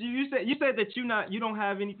today. But you said that you don't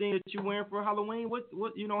have anything that you're wearing for Halloween. What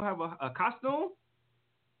you don't have a costume?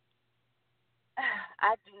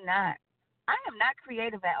 I do not. I am not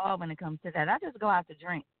creative at all when it comes to that. I just go out to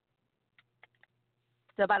drink.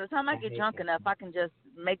 So by the time I get drunk enough, I can just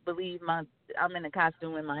make believe I'm in a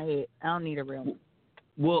costume in my head. I don't need a real one.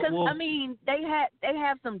 Because I mean, they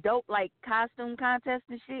have some dope like costume contests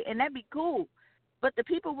and shit, and that'd be cool. But the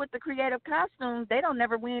people with the creative costumes, they don't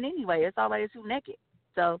never win anyway. It's always who naked.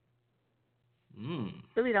 So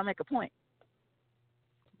really don't make a point.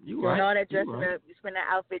 You doing right. all that dressing right. up, you spend that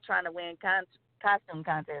outfit trying to win costume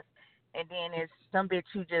contest, and then it's some bitch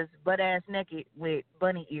who just butt ass naked with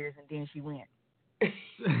bunny ears, and then she wins.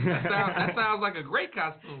 That sounds like a great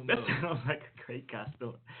costume. That sounds like a great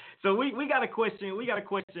costume. So we got a question. We got a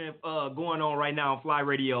question going on right now on Fly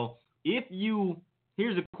Radio.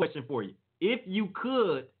 Here's a question for you. If you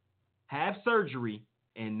could have surgery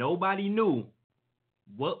and nobody knew,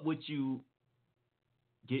 what would you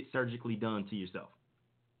get surgically done to yourself?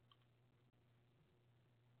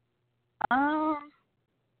 I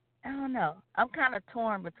don't know. I'm kind of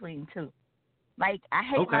torn between two. Like, I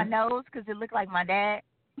hate my nose because it looked like my dad.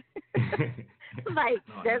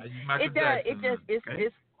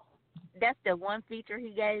 That's the one feature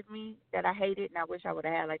he gave me that I hated, and I wish I would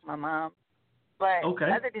have had like my mom. But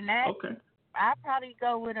other than that, I'd probably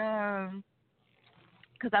go with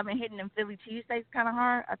because I've been hitting them Philly cheesesteaks kind of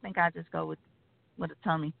hard. I think I'd just go with a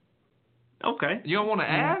tummy. Okay. You don't want to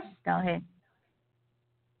ass? Go ahead.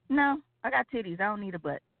 No, I got titties. I don't need a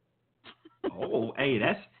butt. Oh,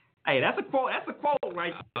 that's a quote. That's a quote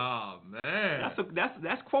right there. Oh man,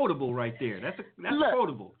 that's quotable right there. That's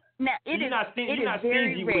quotable. Now you're not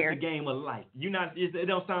stingy with the game of life. You're not. It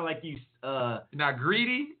don't sound like you. You're not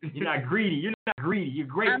greedy. You're not greedy. You're not greedy. You're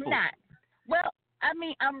grateful. I'm not. Well, I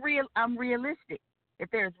mean, I'm realistic. If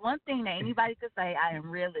there's one thing that anybody could say, I am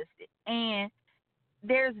realistic. And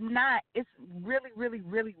there's not. It's really, really,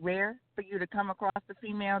 really rare for you to come across a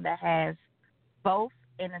female that has both,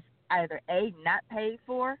 and it's either A, not paid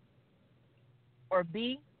for, or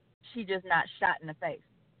B, she just not shot in the face.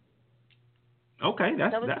 Okay,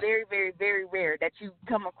 that's very, very, very rare that you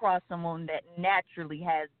come across someone that naturally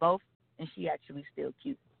has both, and she actually still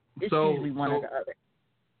cute. It's usually one or the other.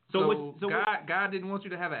 So God didn't want you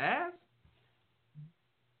to have an ass?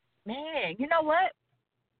 Man, you know what?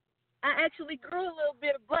 I actually grew a little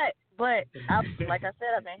bit of butt, but like I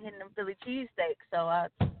said, I've been hitting them Philly cheesesteaks, so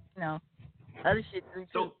other shit grew too.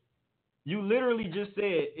 So you literally just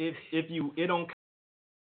said it don't.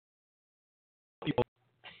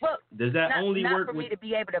 Well, does that only not work for with me to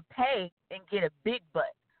be able to pay and get a big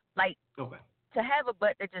butt? Like, to have a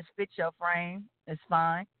butt that just fits your frame is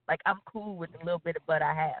fine. Like, I'm cool with the little bit of butt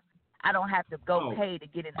I have. I don't have to go pay to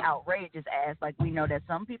get an outrageous ass like we know that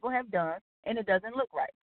some people have done, and it doesn't look right.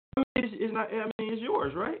 It's not. I mean, it's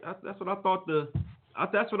yours, right? That's what I thought the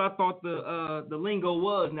lingo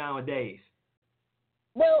was nowadays.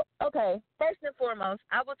 Well, okay. First and foremost,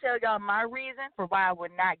 I will tell y'all my reason for why I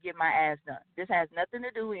would not get my ass done. This has nothing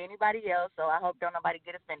to do with anybody else, so I hope don't nobody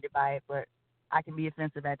get offended by it, but I can be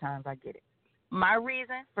offensive at times. I get it. My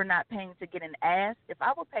reason for not paying to get an ass, if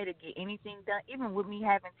I would pay to get anything done, even with me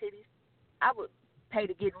having titties, I would pay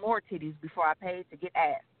to get more titties before I paid to get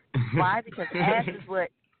ass. Why? Because ass is what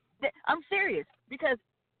 – I'm serious. Because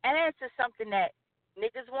ass is something that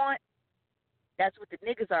niggas want. That's what the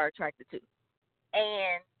niggas are attracted to.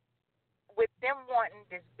 And with them wanting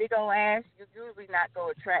this big old ass, you usually not go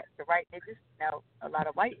attract the right niggas. Now, a lot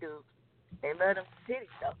of white dudes, they love them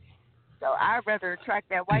titties, though. So I'd rather attract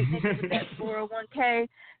that white nigga with that 401k,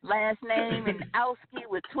 last name, and Owski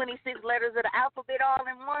with 26 letters of the alphabet all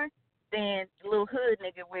in one than the little hood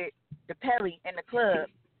nigga with the pelly in the club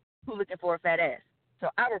who looking for a fat ass. So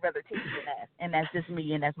I would rather titties than ass, and that's just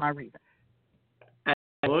me, and that's my reason.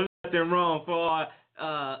 Well, there's nothing wrong for all.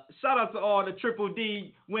 Shout out to all the Triple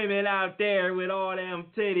D women out there with all them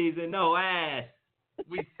titties and no ass.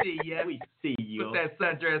 We see ya. We see you. Put that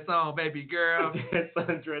sundress on, baby girl. Put that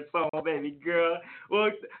sundress on, baby girl. Well,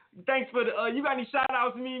 thanks for the. You got any shout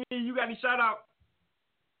outs, Mimi? You got any shout out?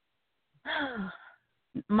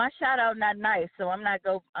 My shout out not nice, so I'm not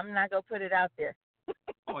go put it out there.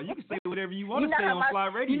 Oh, you can say whatever you want You to know say how on Fly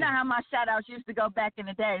Radio. You know how my shout outs used to go back in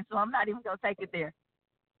the day, so I'm not even gonna take it there.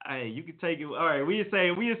 Hey, you can take it. All right, we'll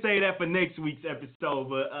say that for next week's episode.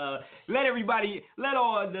 But let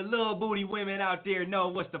all the little booty women out there know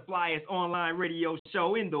what's the flyest online radio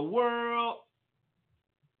show in the world.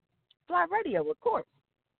 Fly Radio, of course.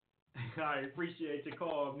 I appreciate your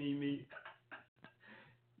call, Mimi.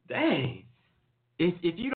 Dang, if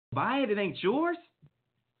you don't buy it, it ain't yours.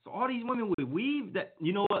 So all these women with weave, that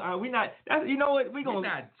you know what? We not. That's, you know what? We're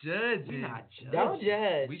not judging. Don't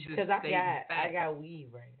judge, We just because I stating facts. got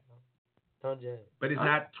weave right now. Don't judge. But it's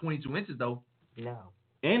not 22 inches though. No.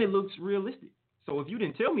 And it looks realistic. So if you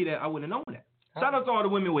didn't tell me that, I wouldn't have known that. Shout out to all the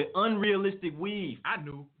women with unrealistic weave. I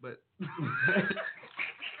knew, but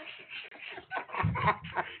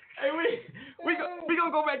hey, we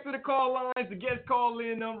gonna go back to the call lines. The guest call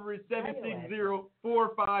in number is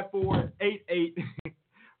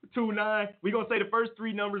 760-454-8829. We gonna say the first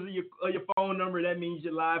three numbers of your phone number. That means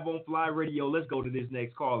you're live on Fly Radio. Let's go to this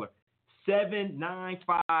next caller.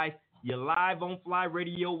 795. You're live on Fly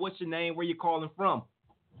Radio. What's your name? Where you calling from?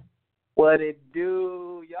 What it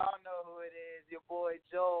do? Y'all know who it is. Your boy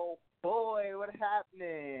Joe. Boy, what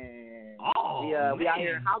happening? Oh, we out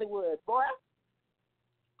here in Hollywood, boy.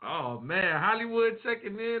 oh man, Hollywood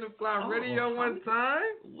checking in to Fly Radio one time.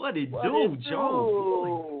 What it do,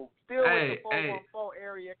 Joe? Still Hey, with the 414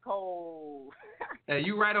 area code. Hey,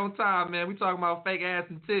 you right on time, man. We talking about fake ass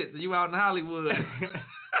and tits, and you out in Hollywood.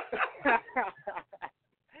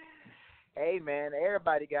 Hey man,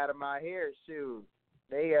 everybody got them out here. Shoot,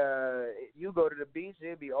 they you go to the beach,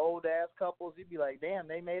 it'd be old ass couples. You'd be like, damn,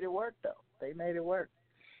 they made it work though. They made it work.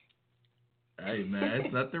 Hey man,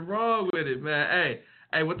 there's nothing wrong with it, man.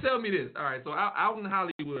 Hey, well tell me this. All right, so out in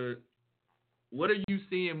Hollywood, what are you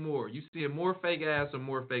seeing more? You seeing more fake ass or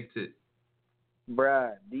more fake tits?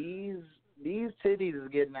 Bruh, these titties is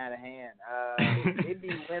getting out of hand. It be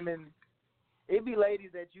women. It be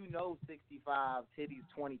ladies that 65, titties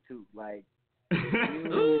 22. Like,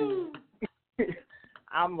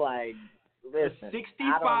 I'm like, listen. A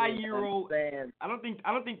 65-year-old. I don't think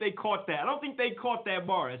they caught that. I don't think they caught that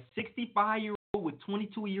bar. A 65-year-old with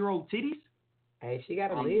 22-year-old titties. Hey, she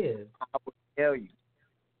gotta live. I will tell you.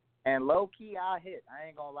 And low key, I hit. I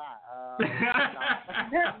ain't gonna lie.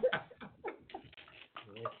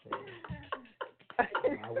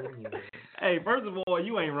 Hey, first of all,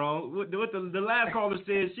 you ain't wrong. What the last caller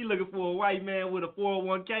said, she looking for a white man with a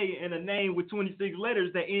 401k and a name with 26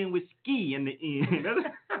 letters that end with ski in the end.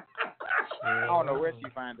 I don't know where she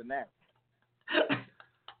finding that.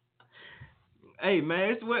 Hey man,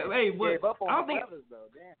 I don't think though,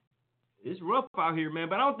 damn. It's rough out here, man.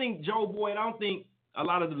 But I don't think Joe Boy. I don't think a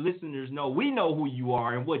lot of the listeners know. We know who you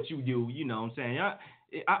are and what you do. You know what I'm saying? I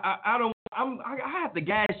have to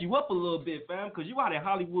gas you up a little bit, fam, because you out in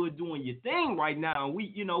Hollywood doing your thing right now. And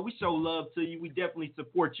we show love to you. We definitely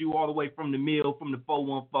support you all the way from the mill, from the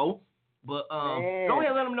 414. But go ahead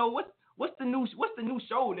and let them know what's the new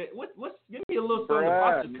show that give me a little something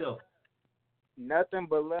about yourself. Nothing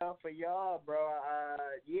but love for y'all, bro. I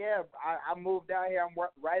moved out here. I'm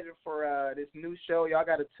writing for this new show. Y'all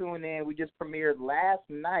got to tune in. We just premiered last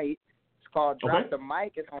night. It's called Drop the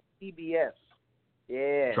Mic. It's on CBS.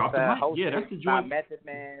 Yeah. Drop the Mic. Yeah, that's the joint. Method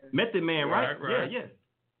Man. Method Man, right? Yeah.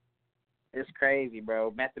 It's crazy,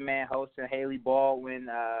 bro. Method Man hosting Haley Baldwin.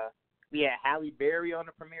 We had Halle Berry on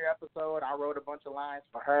the premiere episode. I wrote a bunch of lines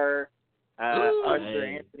for her. Usher,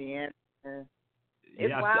 Anthony Anderson.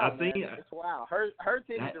 It's wild, man. It's wild. Her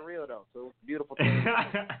titties are real though, so it's a beautiful thing.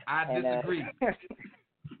 I disagree.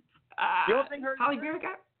 You don't think Halle Berry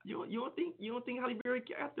got? You don't think Halle Berry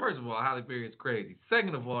got? First of all, Halle Berry is crazy.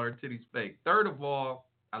 Second of all, her titties fake. Third of all,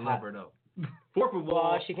 I love her though. Fourth of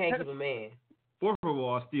all, she can't keep a man. Fourth of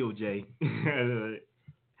all, still Jay. Hey,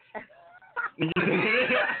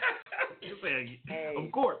 of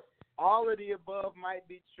course. All of the above might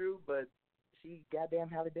be true, but she goddamn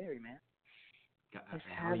Halle Berry, man. It's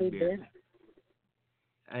Halle Berry.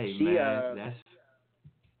 Hey, she, man, that's.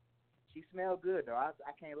 She smelled good though. I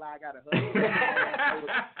can't lie. I got a hug.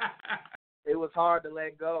 It was hard to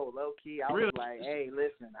let go, low key. I was like, hey,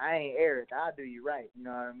 listen, I ain't Eric. I'll do you right. You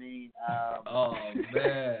know what I mean? Oh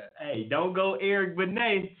man. Hey, don't go Eric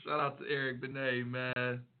Benet. Shout out to Eric Benet,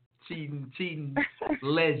 man. Cheating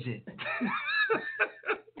legend.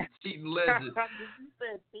 Cheating legend. You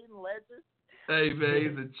said cheating legend? Hey man,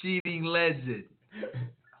 he's a cheating legend.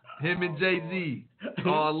 Him and Jay-Z,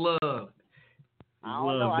 all love. I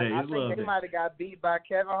don't know. I think they might have got beat by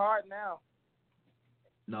Kevin Hart now.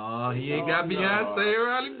 No, he ain't got Beyonce or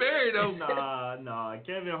Halle Berry though. Nah.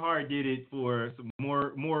 Kevin Hart did it for some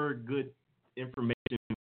more good information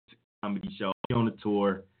comedy show. He on the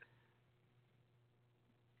tour.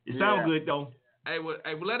 It sounds good though. Hey,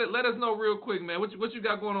 let us know real quick, man. What you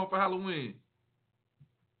got going on for Halloween?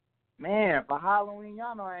 Man, for Halloween,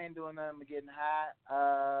 y'all know I ain't doing nothing but getting high.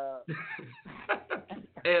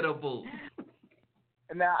 Edible.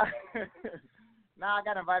 Now I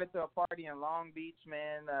got invited to a party in Long Beach,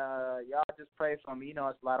 man. Y'all just pray for me. You know,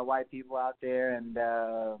 it's a lot of white people out there, and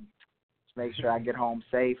just make sure I get home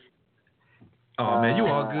safe. Oh, man, you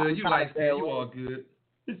all good. You light skin, you all good.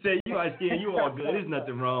 He said you light skin, you all good. There's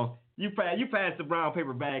nothing wrong. You passed the brown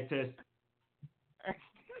paper bag test.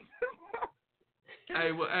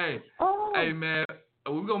 Hey, man,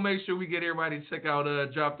 we're going to make sure we get everybody to check out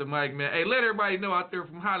Drop the Mic, man. Hey, let everybody know out there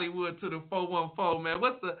from Hollywood to the 414, man.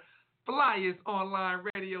 What's the flyest online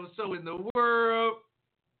radio show in the world?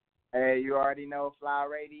 Hey, you already know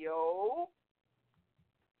Flyeradio.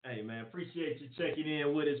 Hey, man, appreciate you checking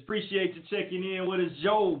in with us.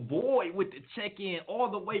 Joe Boy with the check-in all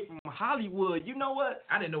the way from Hollywood. You know what?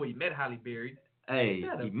 I didn't know he met Halle Berry. Hey,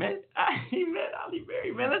 he met Halle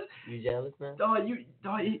Berry, man. You jealous, man?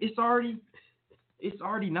 It's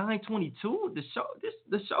already 9:22. The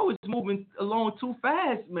show is moving along too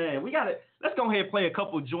fast, man. Let's go ahead and play a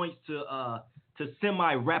couple joints to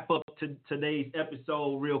semi wrap up today's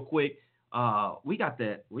episode real quick. We got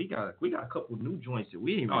a couple new joints that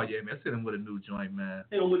we ain't. Oh yeah, man. Let's hit him with a new joint, man.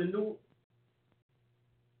 Hit him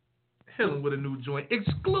with a new joint.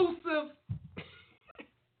 Exclusive.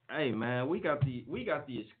 Hey man, we got the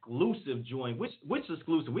exclusive joint. Which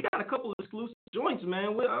exclusive? We got a couple of exclusive joints,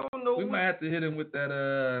 man. I don't know. We might have to hit him with that.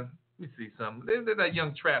 Let me see something. There's that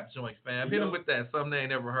Young Trap joint, fam. Hit him with that. Something they ain't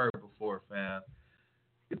never heard before, fam.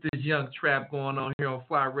 Get this Young Trap going on here on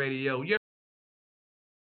Flyeradio. You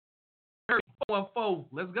heard 414.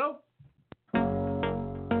 Let's go.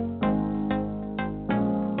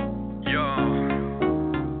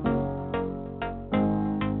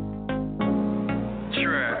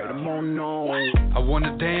 I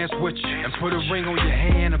wanna dance with you and put a ring on your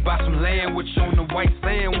hand and buy some land with you on the white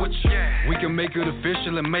sandwich. We can make it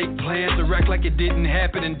official and make plans to act like it didn't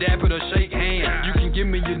happen and dap it or shake hands. You can give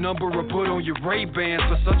me your number or put on your Ray-Bans.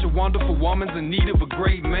 For such a wonderful woman's in need of a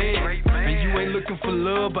great man. And you ain't looking for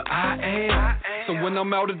love, but I am. So when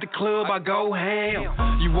I'm out at the club, I go ham.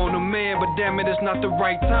 You want a man, but damn it, it's not the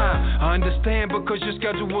right time. I understand because your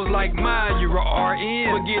schedule was like mine. You're a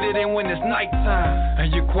RN, but get it in when it's nighttime.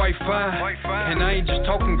 And you're quite fine. And I ain't just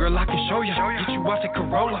talking, girl, I can show you. Get you out the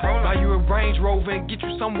Corolla, buy you a Range Rover and get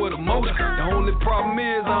you some with a motor. The only problem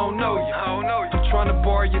is I don't know you. I'm trying to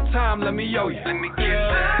borrow your time, let me yo you. Let me get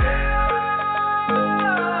that.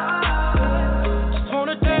 Just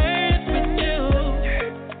wanna dance with you.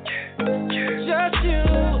 Just you.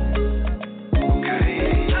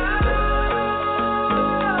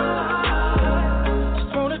 Just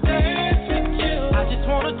wanna dance with you. I just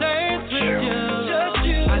wanna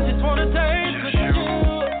dance with you.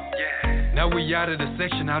 Now we out of the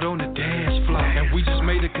section, out on the dance floor. And we just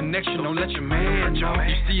made a connection, don't let your man know.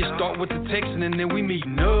 You see it start with the texting and then we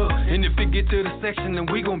meeting up. And if it get to the section, then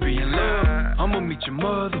we gon' be in love. I'ma meet your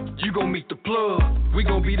mother, you gon' meet the plug. We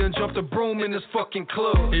gon' be done jump the broom in this fucking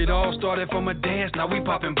club. It all started from a dance, now we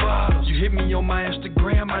popping bottles. You hit me on my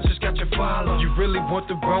Instagram, I just got your follow. You really want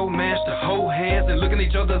the romance, to hold hands and look in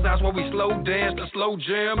each other's eyes while we slow dance, the slow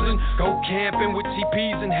jams and go camping with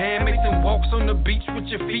TPs and hammocks and walks on the beach with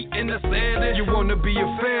your feet in the sand. You wanna be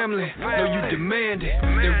a family, no you demand it.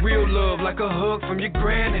 That real love like a hug from your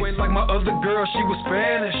granny. Like my other girl, she was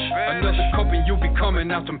Spanish. Another cup and you'll be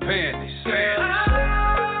coming out them panties.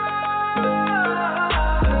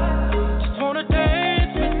 Just wanna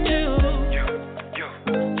dance with you.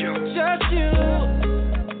 Just you.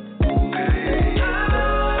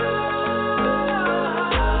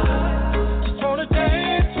 Just wanna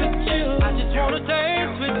dance with you. I just wanna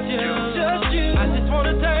dance with you. Just you. I just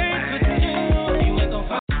wanna dance with you.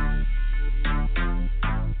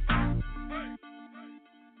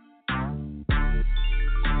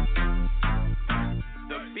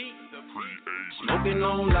 Smoking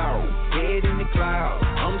on loud, head in the cloud.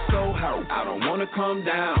 I'm so hot, I don't wanna come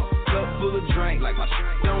down. Cup full of drink, like my shit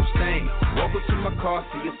don't stink. Walk up to my car,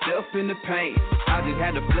 see yourself in the paint. I just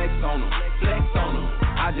had to flex on them, flex on them.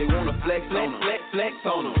 I just wanna flex on them, flex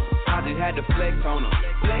on them. I just had to flex on them,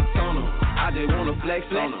 flex on them. I just wanna flex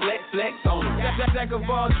on them, flex on them. Jack of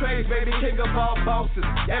all trades, baby, king of all bosses.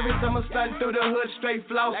 Every summer stunting through the hood, straight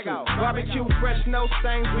flossing. Barbecue fresh, no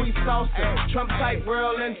stains, we saucing. Trump type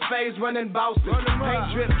whirling phase, running Boston.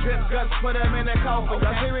 Paint drip, guts, put them in a coffin.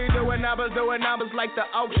 Y'all see we doing numbers, doing numbers like the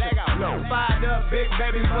ocean. Fired up, big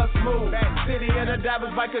babies, but smooth. City of the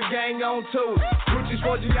Divers, like a gang on two. Gucci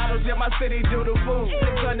Scorgiatos, yeah, my city do the food.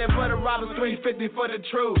 600 for the robbers, 350 for the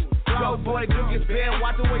truth. Go boy, Duke is been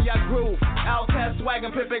watching where y'all groove. Outcast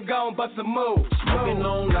swaggin', pimpin' gone, bust a move. Smoking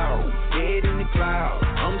on loud, head in the cloud.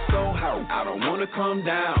 I'm so hot, I don't wanna come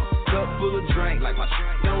down. Cup full of drink, like my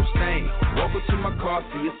don't stain. Walk up to my car,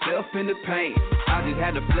 see yourself in the paint. I just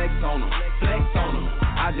had to flex on them, flex on them.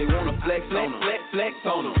 I just wanna flex on them, flex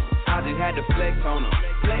on them. I just had to flex on them,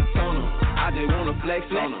 flex on them. I just wanna flex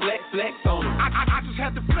on them, flex on them. I just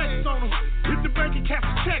had to flex on them. Hit the bank and cash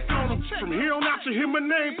a check on them. From here on out, you hear my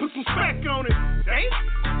name, put some spec on it. Hey,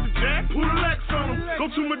 the Jack, put a Lex on them. Go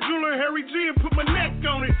to my jeweler, Harry G, and put my neck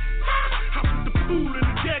on it. I put the food in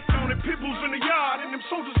the deck on it. Pitbulls in the yard, and them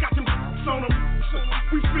soldiers got them on them.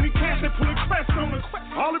 We spending cash, they pulling crest on us.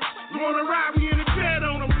 All the wanna ride, we in the jet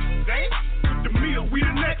on them. Hey, with the meal, we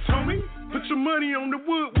the next, homie. Put your money on the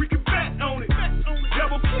wood, we can bet on it.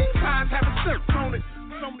 Double king size, have a sip on it.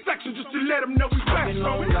 Section just to let them know we best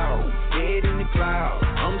on it. Head in the cloud,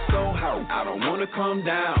 I'm so hot, I don't wanna come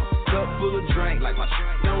down. Cup full of drink, like my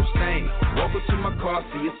don't stain. Walk up to my car,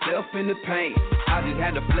 see yourself in the paint. I just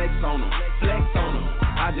had to flex on them, flex on them.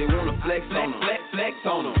 I just wanna flex on them, flex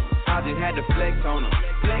on them. I just had to flex on them,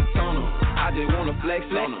 flex on them. I just wanna flex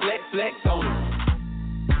on them, flex on them.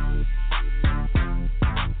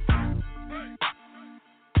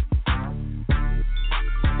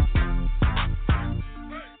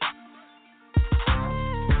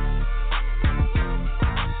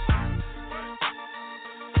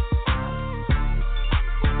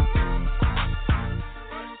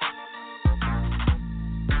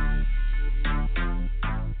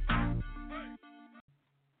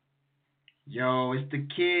 Yo, it's the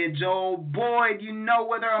kid, Joe Boyd. You know,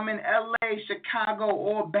 whether I'm in LA, Chicago,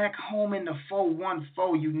 or back home in the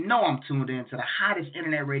 414, you know I'm tuned in to the hottest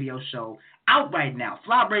internet radio show out right now,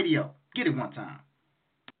 Flyeradio. Get it one time.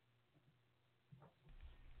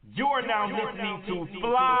 You're now listening to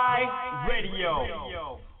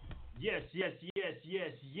Flyeradio. Yes.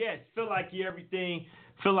 Feel like you everything.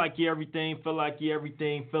 Feel like you everything. Feel like you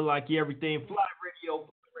everything. Feel like you everything. Flyeradio.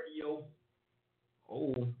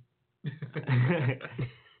 Oh.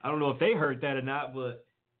 I don't know if they heard that or not, but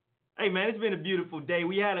hey man, it's been a beautiful day.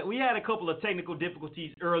 We had a couple of technical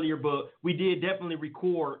difficulties earlier, but we did definitely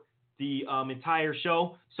record the entire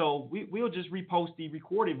show. So we'll just repost the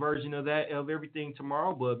recorded version of everything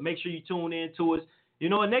tomorrow. But make sure you tune in to us. You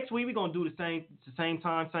know, next week we're gonna do the same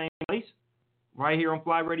time, same place, right here on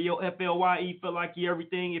Flyeradio. F.L.Y.E. Feel like you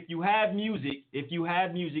everything. If you have music, make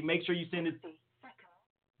sure you send it.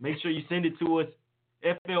 Make sure you send it to us.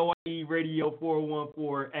 F.L.Y.E. Radio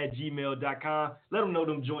 414@gmail.com. Let them know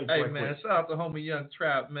them joints. Hey, right man, quick. shout out to homie Young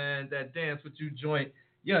Trap, man. That Dance With You joint.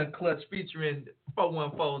 Young Clutch featuring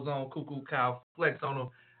 414's on Cuckoo Cow. Flex on them.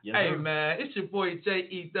 Yes, hey, sir. man, it's your boy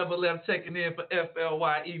J.E.F.F. checking in for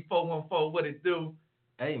F.L.Y.E. 414. What it do?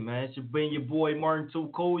 Hey, man, it's been your boy Martin Too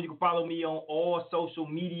Cool. You can follow me on all social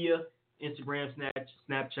media. Instagram,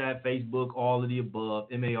 Snapchat, Facebook, all of the above.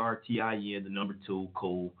 MARTIN, the number 2,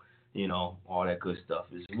 cool. You know, all that good stuff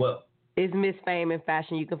as well. It's Miss Fame and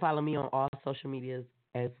Fashion. You can follow me on all social medias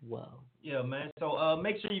as well. Yeah, man. So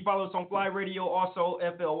make sure you follow us on Flyeradio, also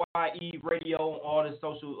F.L.Y.E. Radio on all the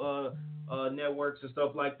social networks and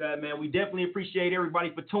stuff like that, man. We definitely appreciate everybody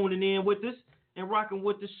for tuning in with us and rocking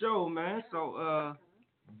with the show, man. So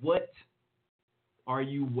what are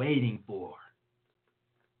you waiting for?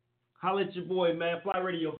 Holla at your boy, man.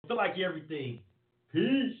 Flyeradio. Feel like you everything.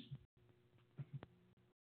 Peace.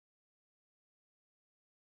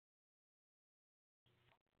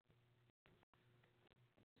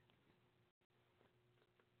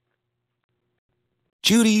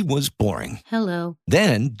 Judy was boring. Hello.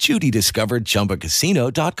 Then Judy discovered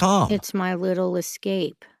ChumbaCasino.com. It's my little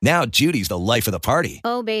escape. Now Judy's the life of the party.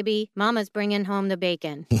 Oh, baby, mama's bringing home the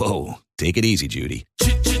bacon. Whoa, take it easy, Judy.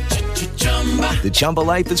 The Chumba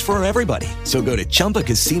life is for everybody. So go to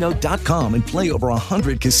ChumbaCasino.com and play over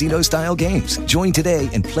 100 casino-style games. Join today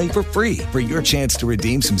and play for free for your chance to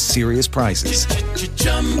redeem some serious prizes.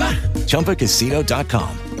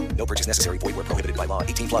 ChumbaCasino.com. No purchase necessary. Void where prohibited by law.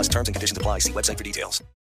 18+ terms and conditions apply. See website for details.